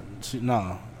nah.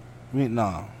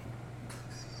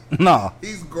 No.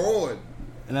 He's gone.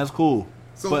 And that's cool.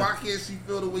 So why can't she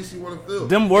feel the way she want to feel?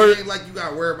 Them words ain't like you got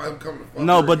to worry about him coming to fuck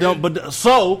No, her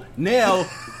so now, all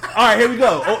right, here we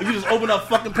go. Oh, you just open up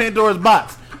fucking Pandora's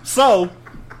box. So,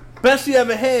 best she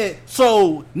ever had.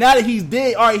 So now that he's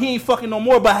dead, all right, he ain't fucking no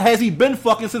more. But has he been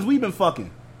fucking since we've been fucking?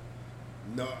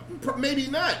 No, maybe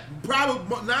not.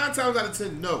 Probably 9 times out of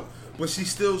 10, no. But she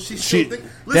still think.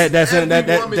 Listen, that's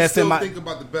still think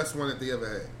about the best one that they ever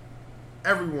had.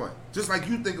 Everyone, just like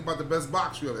you think about the best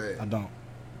box you ever had. I don't.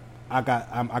 I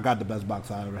got the best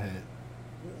box I ever had.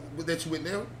 That you with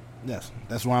now? Yes,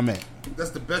 that's where I'm at.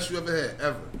 That's the best you ever had,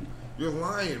 ever. You're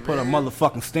lying, man. Put a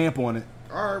motherfucking stamp on it.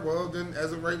 All right, well then,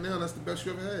 as of right now, that's the best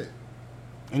you ever had.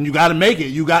 And you got to make it.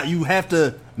 You have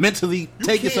to mentally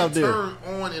take yourself there. You can't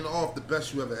turn on and off the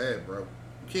best you ever had, bro. You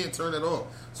can't turn it off.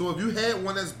 So if you had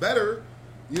one that's better,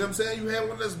 you know what I'm saying? You had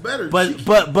one that's better.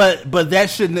 But that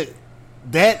shouldn't.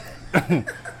 That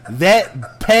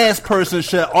that past person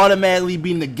should automatically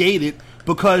be negated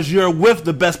because you're with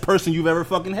the best person you've ever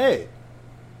fucking had.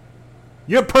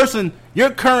 Your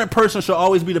current person should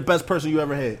always be the best person you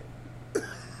ever had.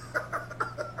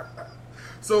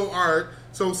 So, all right.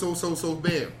 So,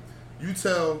 bam. You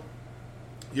tell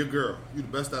your girl, you the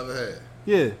best I ever had.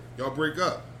 Yeah. Y'all break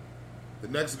up. The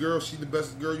next girl, she the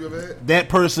best girl you ever had?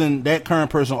 That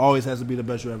current person always has to be the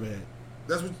best you ever had.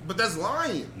 But that's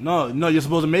lying. No, you're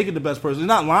supposed to make it the best person. It's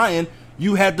not lying.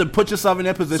 You have to put yourself in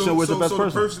that position where it's the best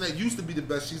person. So the person that used to be the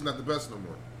best, she's not the best no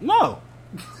more? No.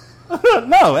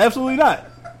 No, absolutely not.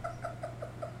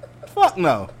 Fuck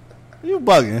no. You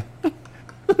bugging.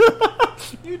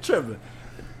 You tripping.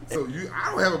 So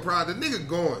I don't have a problem. The nigga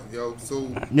going, yo.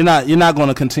 So you're not going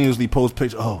to continuously post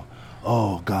pictures.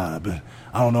 Oh God,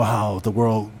 I don't know how the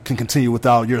world can continue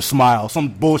without your smile. Some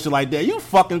bullshit like that. You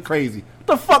fucking crazy. What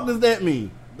the fuck does that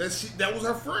mean? That was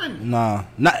her friend. Nah,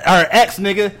 not her ex,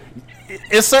 nigga.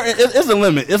 It's a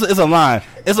limit. It's a line.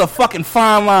 It's a fucking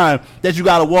fine line that you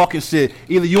gotta walk and shit.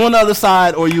 Either you on the other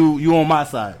side or you on my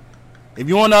side. If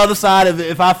you on the other side,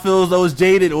 if I feel as though it's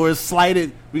jaded or it's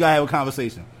slighted, we gotta have a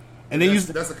conversation. And then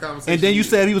that's a conversation. And then you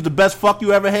said he was the best fuck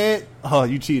you ever had. Oh,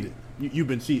 you cheated. You've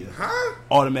been cheating. Huh?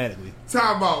 Automatically.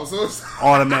 Time out. So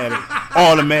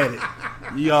Automatic.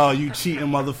 Yo, you cheating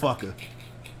motherfucker.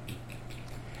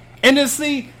 And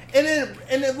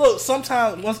then look.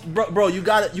 Sometimes, bro, you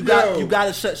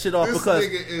gotta shut shit off because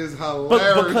this nigga is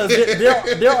hilarious.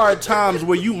 Because there are times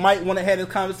where you might want to have this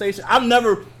conversation. I've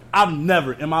never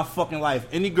in my fucking life,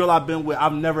 any girl I've been with,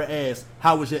 I've never asked,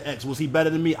 how was your ex? Was he better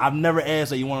than me? I've never asked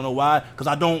that. You want to know why? Because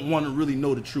I don't want to really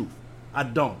know the truth. I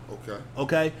don't.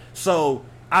 Okay? So,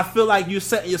 I feel like you're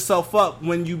setting yourself up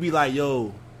when you be like,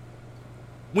 yo,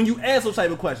 when you ask those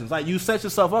type of questions, like you set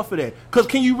yourself up for that. Because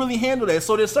can you really handle that?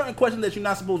 So, there's certain questions that you're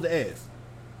not supposed to ask.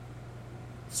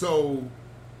 So,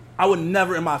 I would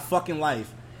never in my fucking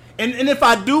life. And if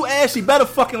I do ask, she better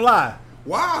fucking lie.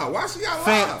 Wow, why she got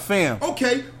lie? Fam.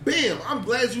 Okay, bam. I'm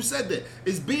glad you said that.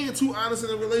 Is being too honest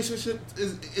in a relationship,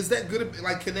 is that good?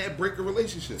 Like, can that break a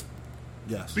relationship?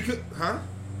 Yes. Because,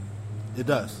 It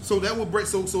does. So that would break.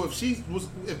 So if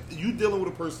you dealing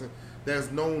with a person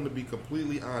that's known to be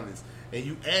completely honest, and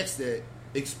you ask that,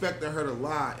 expecting her to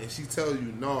lie, and she tell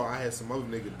you, no, I had some other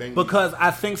nigga bang. Because I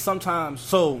think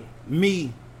sometimes,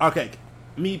 me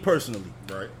personally,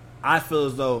 right? I feel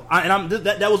as though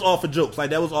that was all for jokes. Like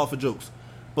that was all for jokes.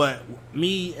 But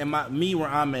me where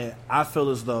I'm at, I feel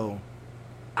as though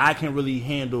I can really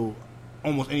handle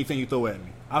almost anything you throw at me.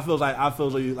 I feel as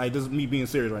though like this is me being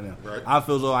serious right now. Right. I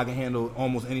feel as though I can handle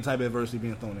almost any type of adversity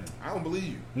being thrown at me. I don't believe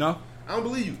you. No? I don't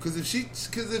believe you. Because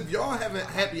if y'all have a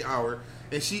happy hour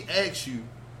and she asks you,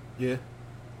 yeah,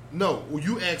 no, well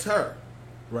you ask her,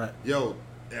 right? Yo,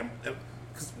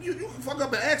 because you can fuck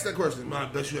up and ask that question. My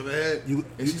best you ever had, and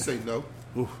she say no.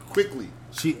 Oof. Quickly.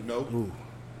 No. Ooh.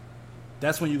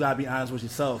 That's when you gotta be honest with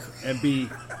yourself and be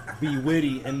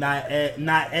witty and not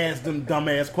ask them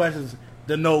dumbass questions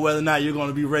to know whether or not you're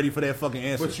gonna be ready for that fucking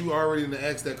answer. But you already didn't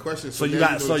ask that question, so you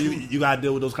gotta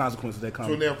deal with those consequences that come.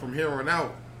 So now from here on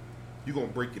out, you gonna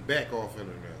break your back off in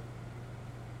her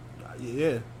now.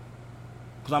 Yeah,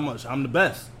 because I'm the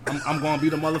best. I'm gonna be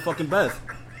the motherfucking best.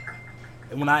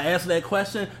 And when I answer that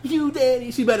question, you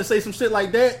daddy, she better say some shit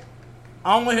like that.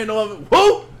 I don't want to hear no other.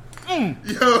 Who?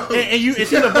 Yo. And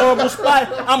she's in a vulnerable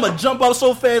spot. I'm gonna jump out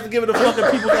so fast and give it a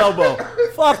fucking people's elbow.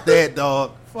 Fuck that,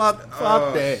 dog. Fuck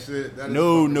that. Shit. That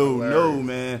no,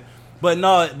 man. But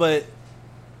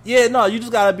you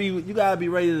just gotta be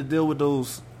ready to deal with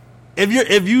those. If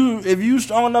you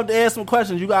strong enough to ask some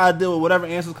questions, you gotta deal with whatever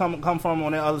answers come from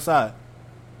on that other side.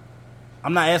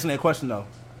 I'm not asking that question though.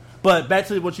 But back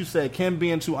to what you said, can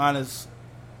being too honest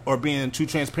or being too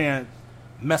transparent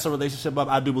mess a relationship up?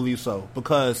 I do believe so.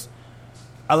 Because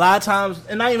a lot of times,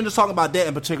 and not even just talking about that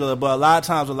in particular, but a lot of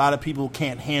times a lot of people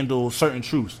can't handle certain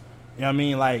truths. You know what I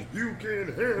mean? Like, you can't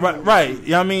handle right.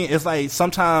 You know what I mean? It's like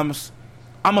sometimes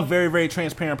I'm a very, very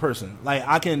transparent person. Like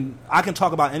I can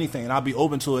talk about anything and I'll be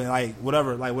open to it, and like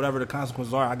whatever the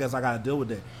consequences are, I guess I gotta deal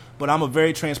with it. But I'm a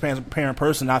very transparent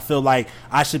person. I feel like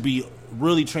I should be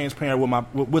really transparent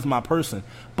with my person.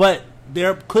 But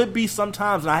there could be some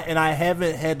times, and I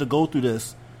haven't had to go through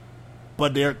this,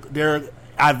 but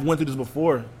I've went through this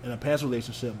before in a past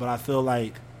relationship. But I feel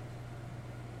like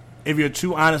if you're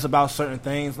too honest about certain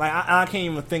things, like I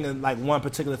can't even think of like one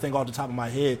particular thing off the top of my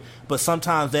head, but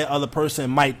sometimes that other person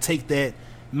might take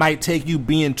you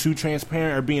being too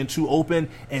transparent or being too open,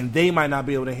 and they might not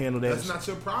be able to handle that. That's not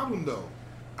your problem though.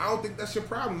 I don't think that's your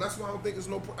problem. That's why I don't think it's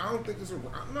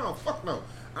no, fuck no.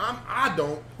 I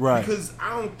don't. Right. Because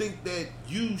I don't think that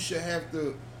you should have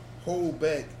to hold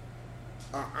back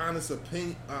an honest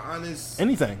opinion,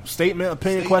 anything, statement,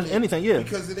 opinion, question, anything, yeah.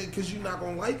 Because you're not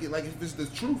gonna like it. Like if it's the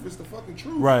truth, it's the fucking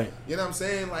truth, right? You know what I'm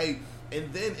saying? Like,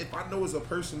 and then if I know it's a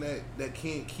person that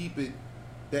can't keep it,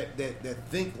 that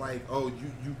think like, oh,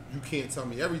 you can't tell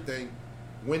me everything.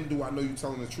 When do I know you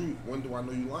telling the truth? When do I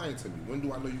know you lying to me? When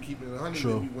do I know you keeping it 100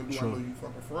 with me? When do I know you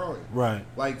fucking frauding? Right.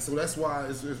 Like, so that's why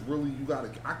it's really,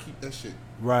 I keep that shit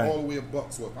all the way a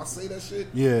buck. So if I say that shit,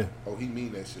 oh, he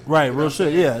mean that shit. Right, real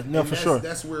shit, yeah. No, for sure.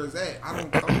 That's where it's at. I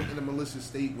don't come in a malicious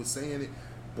state with saying it,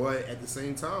 but at the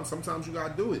same time, sometimes you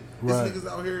gotta do it. There's niggas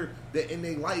out here that in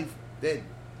their life that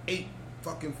ate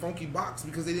fucking funky box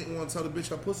because they didn't want to tell the bitch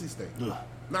her pussy stink. Ugh.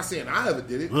 Not saying I ever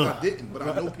did it. I didn't, but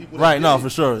I know people that did it. For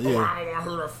sure, yeah. Oh, I don't want to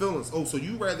hurt her feelings. Oh, so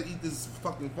you rather eat this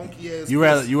fucking funky ass You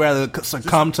rather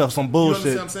succumb to some bullshit, you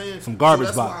know what I'm saying? some garbage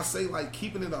so box. That's why I say, like,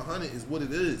 keeping it 100 is what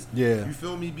it is. Yeah. You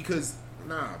feel me? Because,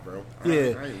 nah, bro. I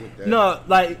ain't with that. No,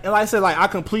 like I said, like, I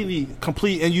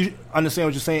complete, and you understand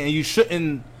what you're saying, and you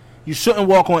shouldn't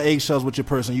walk on eggshells with your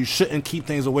person. You shouldn't keep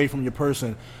things away from your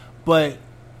person. But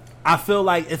I feel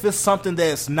like if it's something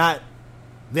that's not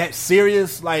that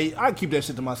serious, like, I keep that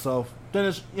shit to myself. Then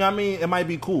it's, you know what I mean? It might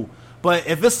be cool. But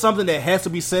if it's something that has to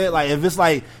be said, like if it's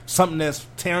like something that's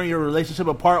tearing your relationship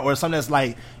apart or something that's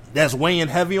like, that's weighing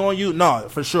heavy on you, no,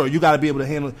 for sure. You got to be able to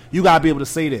handle it. You got to be able to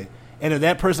say that. And if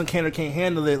that person can or can't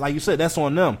handle it, like you said, that's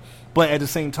on them. But at the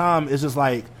same time, it's just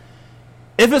like,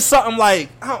 if it's something like,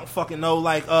 I don't fucking know,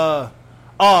 like,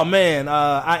 oh man,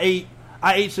 I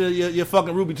ate your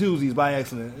fucking Ruby Tuesdays by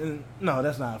accident. And no,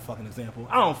 that's not a fucking example.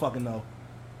 I don't fucking know.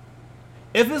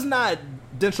 If it's not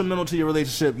detrimental to your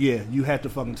relationship, yeah, you have to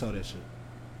fucking tell that shit.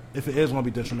 If it is going to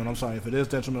be detrimental, I'm sorry. If it is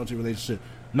detrimental to your relationship,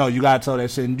 no, you got to tell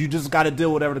that shit. And you just got to deal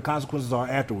with whatever the consequences are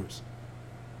afterwards.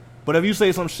 But if you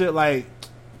say some shit like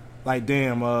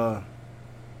damn,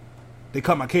 they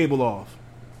cut my cable off.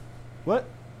 What?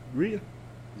 Reading?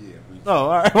 Yeah, reading. Oh,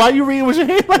 all right. Why you reading with your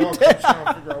hand like that? I'm trying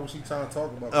to figure out what she's trying to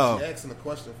talk about. Oh. She's asking a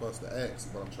question for us to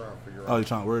ask, but I'm trying to figure out. Oh, you're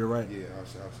trying to word it right? Yeah, how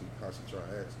she trying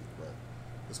to ask it. But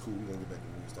it's cool. We're going to get back to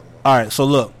what we was talking about. All right, so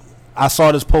look, I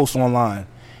saw this post online,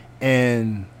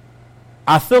 and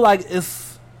I feel like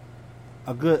it's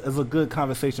a good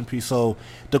conversation piece. So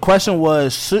the question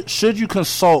was, should you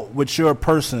consult with your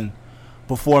person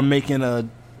before making I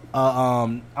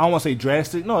don't want to say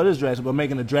drastic. No, it is drastic, but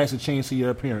making a drastic change to your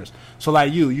appearance. So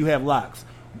like you have locks.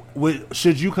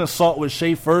 Should you consult with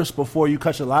Shay first before you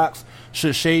cut your locks?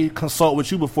 Should Shay consult with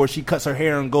you before she cuts her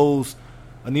hair and goes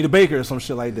Anita Baker or some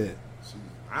shit like that?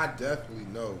 I definitely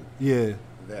know. Yeah.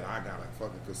 That I gotta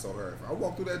fucking consult her. If I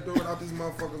walk through that door without these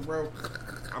motherfuckers, bro,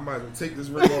 I might as well take this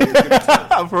ring off and give it to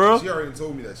her. For real? She already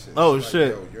told me that shit. Oh, she's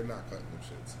shit. Like, yo, you're not cutting them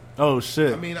shits. Oh,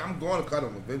 shit. I mean, I'm going to cut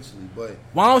them eventually, but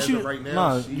why don't you? Right now,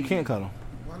 nah, you can't cut them.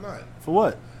 Why not? For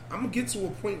what? I'm gonna get to a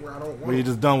point where I don't want. Where you're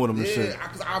just done with them and shit. Yeah,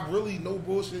 because I really no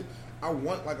bullshit. I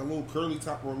want like a little curly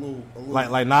top or a little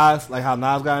like Nas, like how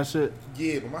Nas got and shit.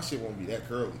 Yeah, but my shit won't be that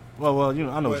curly. Well, you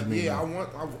know, I know what you mean. Yeah,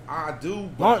 I do.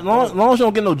 Long as you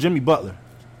don't get no Jimmy Butler.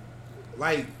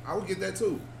 Like, I would get that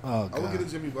too. Oh, God. I would get a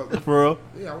Jimmy Butler. For real?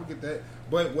 Yeah, I would get that.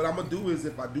 But what I'm going to do is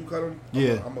if I do cut them,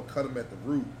 I'm going to cut them at the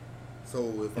root.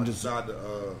 So if I decide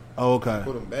to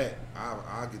put them back,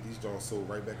 I'll get these joints sold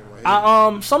right back in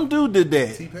my head. Some dude did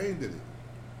that. T-Pain did it.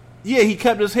 Yeah, he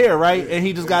kept his hair, right? Yeah. And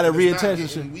he just got to reattach and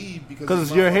shit. Because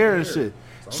it's your hair and shit.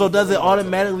 So does it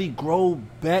automatically grow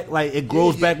back? Like, it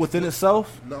grows back within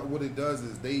itself? No, what it does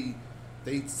is they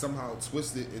somehow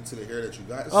twist it into the hair that you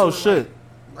got. It's shit.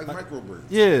 Like micro braids.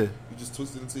 Yeah. You just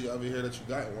twist it into your other hair that you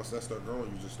got, and once that start growing,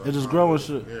 you just start. It just growing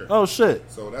shit. Hair. Oh shit.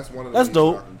 So that's one of the ways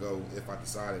dope. I can go if I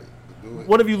decided to do it.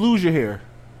 What if you lose your hair?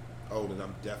 Oh, then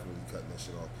I'm definitely cutting that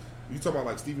shit off. You talking about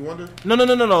like Stevie Wonder?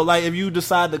 No. Like if you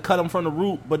decide to cut them from the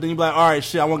root, but then you be like, all right,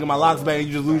 shit, I want to get my locks back, and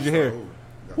you just lose your hair.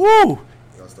 Woo.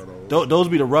 Those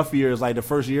be the rough years, like the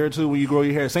first year or two when you grow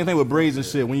your hair. Same thing with braids and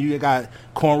shit. When you got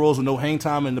cornrows with no hang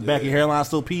time and the back of your hairline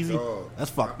still peasy, that's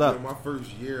fucked up. My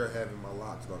first year having my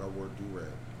locks, like I wore do-rag.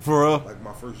 For real? Like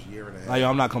my first year and a half. Like, yo,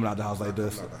 I'm not coming out the house like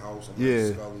this. I'm not the house. I'm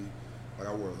like Scully. Like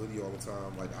I wore a hoodie all the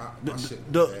time. Like my shit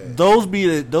was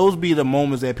bad. Those be the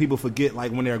moments that people forget,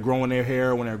 like when they're growing their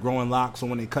hair, when they're growing locks, or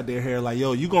when they cut their hair. Like,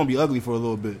 yo, you gonna be ugly for a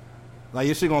little bit. Like,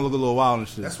 your shit gonna look a little wild and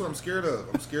shit. That's what I'm scared of.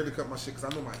 I'm scared to cut my shit because I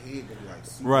know my head gonna be like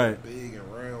super big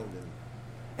and round,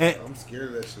 and I'm scared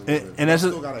of that shit. And that's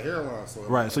still got a hairline, so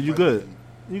right. So you good.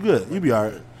 You be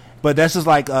alright. But that's just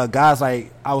like guys.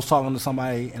 Like I was talking to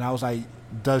somebody, and I was like,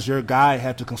 "Does your guy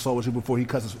have to consult with you before he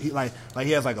cuts his?" He like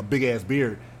he has like a big ass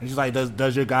beard, and she's like,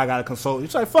 "Does your guy gotta consult?"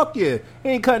 He's like, "Fuck yeah, he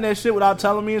ain't cutting that shit without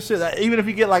telling me and shit." Like, even if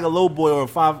you get like a low boy or a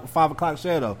 5 o'clock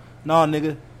shadow, no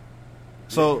nigga.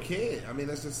 So you can't. I mean,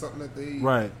 that's just something that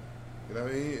You know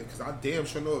what I mean? Because I damn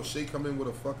sure know if Shay come in with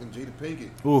a fucking Jada Pinkett,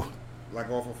 Ooh. like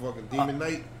off of fucking Demon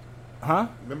Night. Huh?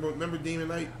 Remember Demon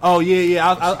Night? Oh yeah.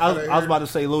 I was about to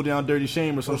say Low Down Dirty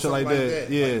Shame or some shit like that.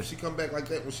 Yeah. Like, if she come back like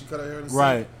that when she cut her hair in the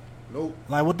right. scene, nope.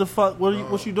 Like what the fuck?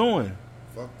 What you doing?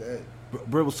 Fuck that.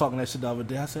 Britt was talking that shit the other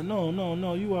day. I said no,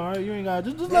 you alright. You ain't got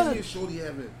just let it. Shorty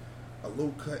having a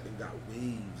low cut and got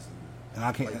waves and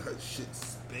I can't like her shit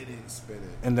spinning.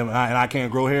 And then I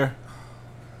can't grow hair.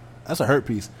 That's a hurt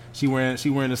piece. She wearing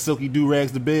the silky do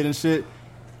rags to bed and shit,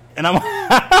 and I'm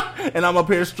and I'm up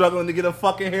here struggling to get a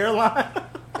fucking hairline.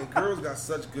 And girls got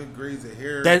such good grades of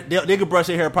hair. That they could brush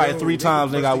their hair probably 3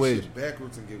 times. They got waves. Shit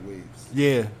backwards and get waves.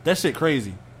 Yeah, that shit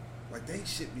crazy. Like they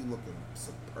shit be looking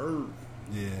superb.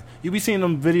 Yeah, you be seeing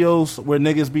them videos where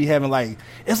niggas be having like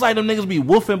it's like them niggas be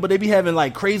woofing, but they be having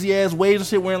like crazy ass waves and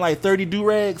shit, wearing like 30 do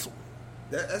rags.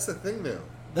 That's the thing now.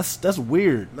 That's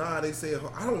weird. Nah, they say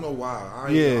I don't know why.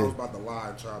 I was about to lie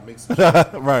and try to make some shit.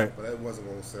 Right. But that wasn't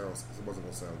gonna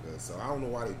sound good. So I don't know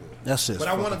why they do it. That shit's But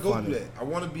I want to go funny. through that. I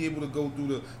want to be able to go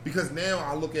through because now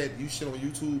I look at you shit on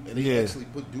YouTube and they actually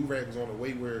put do rags on the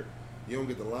way where you don't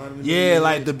get the line. Yeah,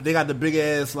 like they got the big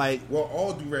ass like. Well,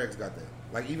 all do rags got that.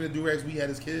 Like even the do rags we had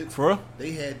as kids, for real?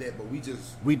 They had that, but we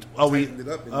tightened it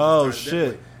up. And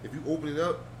shit! If you open it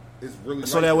up, it's really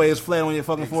so that way it's flat on your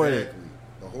fucking forehead. Exactly.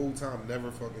 The whole time, never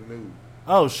fucking knew.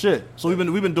 Oh shit! So we've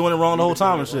been doing it wrong the whole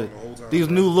time and shit. These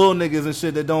new little niggas and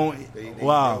shit that don't.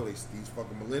 Wow. These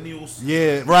fucking millennials.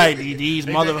 Yeah, right. These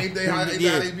mother. They be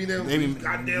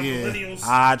goddamn millennials.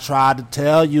 I tried to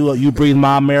tell you, you breathe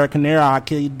my American air, I'll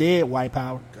kill you dead. White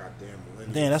power. Goddamn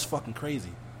millennials. Damn, that's fucking crazy.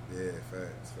 Yeah,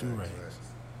 facts. Do right.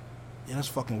 Yeah, that's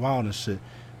fucking wild and shit.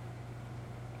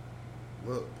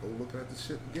 Look, looking at this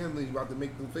shit again, then you about to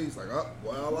make them face like,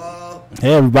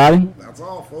 hey everybody. That's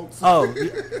all, folks. Oh,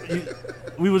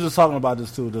 we were just talking about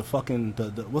this too. The fucking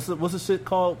what's the shit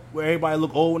called where everybody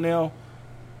look old now?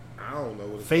 I don't know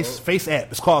what it's called. Face app.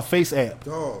 It's called Face app.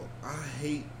 Dog, I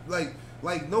hate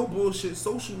like no bullshit.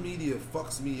 Social media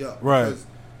fucks me up. Right. Because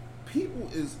people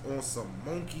is on some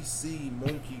monkey see,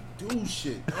 monkey do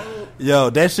shit, dog. Yo,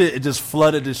 that shit it just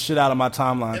flooded the shit out of my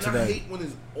timeline today. And I hate when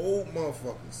it's old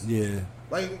motherfuckers. Yeah.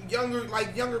 Like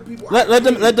younger people. Let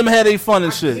them have their fun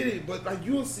and shit. I get it, but like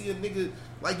you'll see a nigga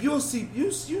like you see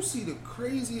the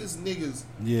craziest niggas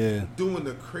doing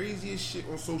the craziest shit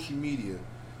on social media,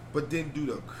 but then do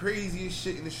the craziest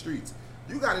shit in the streets.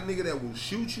 You got a nigga that will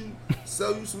shoot you,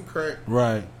 sell you some crack,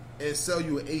 right, and sell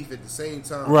you an eighth at the same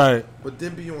time, right. But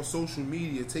then be on social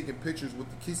media taking pictures with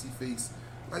the kissy face.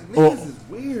 Like niggas is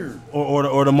weird.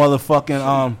 Or the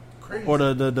motherfucking crazy. Or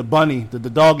the bunny, the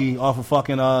doggy off of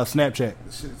fucking Snapchat.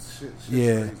 Shit's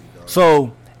yeah. Crazy, dog.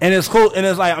 So and it's cool, and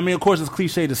it's like I mean, of course, it's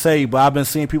cliche to say, but I've been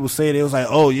seeing people say it. It was like,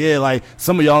 oh yeah, like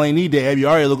some of y'all ain't need that app. You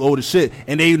already look old as shit,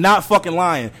 and they not fucking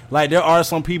lying. Like there are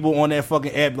some people on that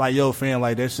fucking app, like yo, fam,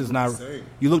 like that shit's not.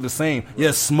 You look the same. Right.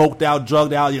 You're smoked out,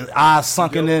 drugged out, your eyes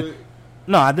sunken in.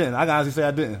 No, I didn't. I can honestly say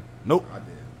I didn't. Nope. I did.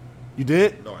 You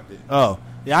did? No, I didn't. Oh.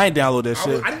 Yeah, I ain't download that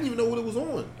shit. I didn't even know what it was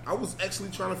on. I was actually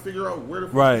trying to figure out where the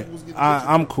fuck people was getting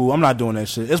I'm cool. I'm not doing that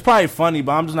shit. It's probably funny,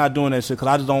 but I'm just not doing that shit because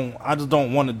I just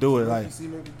don't want to do it. Like,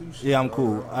 yeah, I'm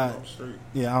cool. I'm straight.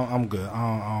 Yeah, I'm good.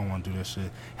 I don't want to do that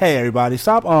shit. Hey, everybody,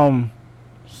 stop it.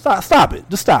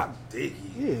 Just stop. Diggy.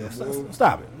 Yeah,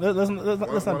 stop it. Let's not do that.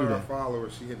 One of our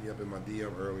followers, she hit me up in my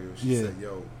DM earlier. She said,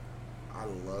 "Yo, I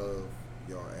love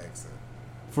y'all accent."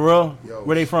 For real? Yo,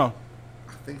 where they from?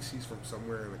 I think she's from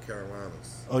somewhere in the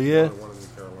Carolinas. Oh yeah. One of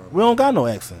the Carolinas. We don't got no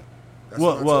accent. That's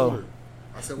what I told her.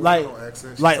 I said, "We got no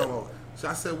accent." She told me,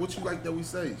 I said, "What you like that we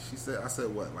say?" I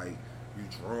said, "What? Like you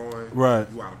drawing? Right?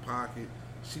 You out of pocket?"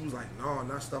 She was like, "No,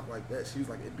 not stuff like that." She was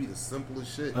like, "It'd be the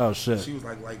simplest shit." Oh shit. She was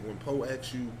like when Poe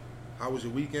asks you, "How was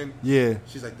your weekend?" Yeah.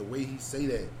 She's like, the way he say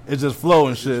that, it just flow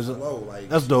and shit. Flow. Like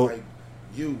that's dope. Like,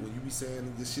 when you be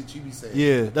saying the shit you be saying.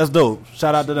 Yeah, that's dope.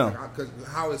 Shout out to them. Because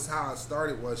how it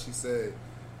started was she said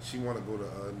she want to go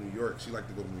to New York. She like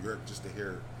to go to New York just to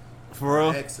hear for real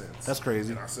accents. That's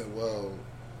crazy. And I said, well,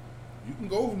 you can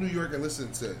go to New York and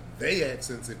listen to they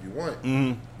accents if you want,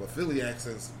 but Philly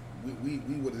accents, we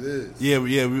what it is. Yeah,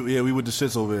 we with the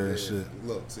shits over there and shit.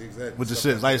 Look, see exactly with the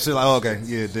shits like shit like okay,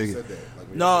 yeah, dig it.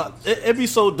 Like, no, it be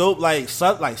so dope. Like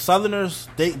Southerners,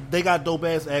 they got dope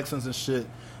ass accents and shit.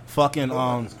 Fucking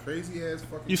this crazy ass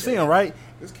fucking. You see him right?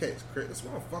 This cat's crazy. That's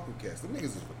why I'm fucking cats. Them niggas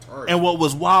is retarded. And what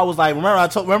was wild was like,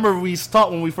 remember we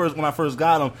talked when I first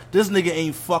got him. This nigga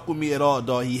ain't fuck with me at all,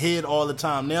 dog. He hid all the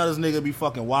time. Now this nigga be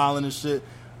fucking wilding and shit.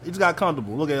 He just got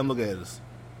comfortable. Look at him. Look at this.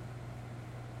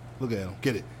 Look at him.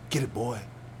 Get it, boy.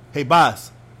 Hey,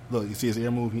 boss. Look, you see his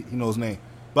ear move. He knows his name.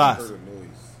 Boss.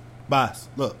 Boss.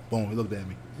 Look, boom, he looked at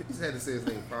me. He just had to say his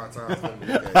name 5 times. Let me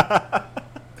look at him.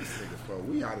 This nigga, bro,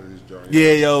 we out of this journey.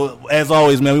 Yeah, yo, as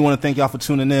always, man, we want to thank y'all for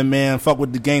tuning in, man. Fuck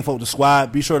with the gang, fuck with the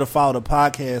squad. Be sure to follow the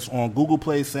podcast on Google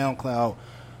Play, SoundCloud,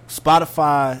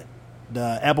 Spotify,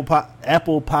 the Apple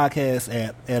Podcast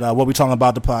app at What We Talking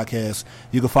About the Podcast.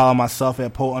 You can follow myself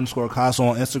at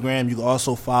Poe_Caso on Instagram. You can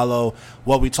also follow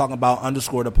What We Talking About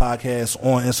 _the podcast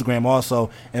on Instagram also.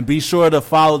 And be sure to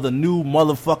follow the new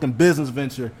motherfucking business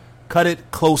venture, Cut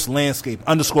It Close Landscape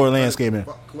 _landscaping.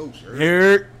 Fuck close,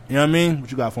 Here. You know what I mean?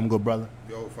 What you got for him, good brother?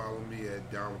 Yo, follow me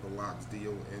at Down With The Locks,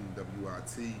 DONWIT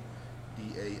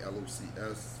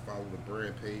DALOCS. Follow the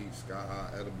brand page, Sky High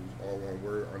Edibles, all one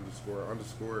word,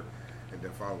 __. And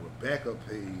then follow the backup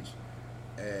page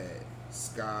at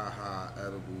Sky High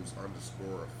Edibles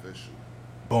 _official.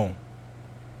 Boom.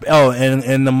 Oh,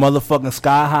 and the motherfucking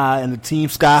Sky High and the Team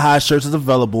Sky High shirts is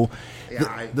available.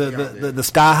 Yeah, the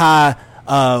Sky High,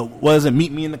 what is it?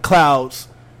 Meet Me in the Clouds.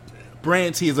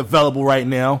 Brand tee is available right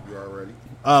now. You already?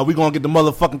 We're going to get the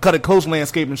motherfucking Cut It Close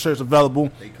Landscaping shirts available.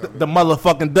 The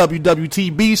motherfucking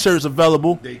WWTB shirts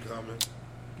available. They coming.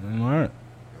 All right.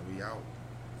 And we out.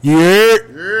 Yeah.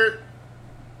 Yeah.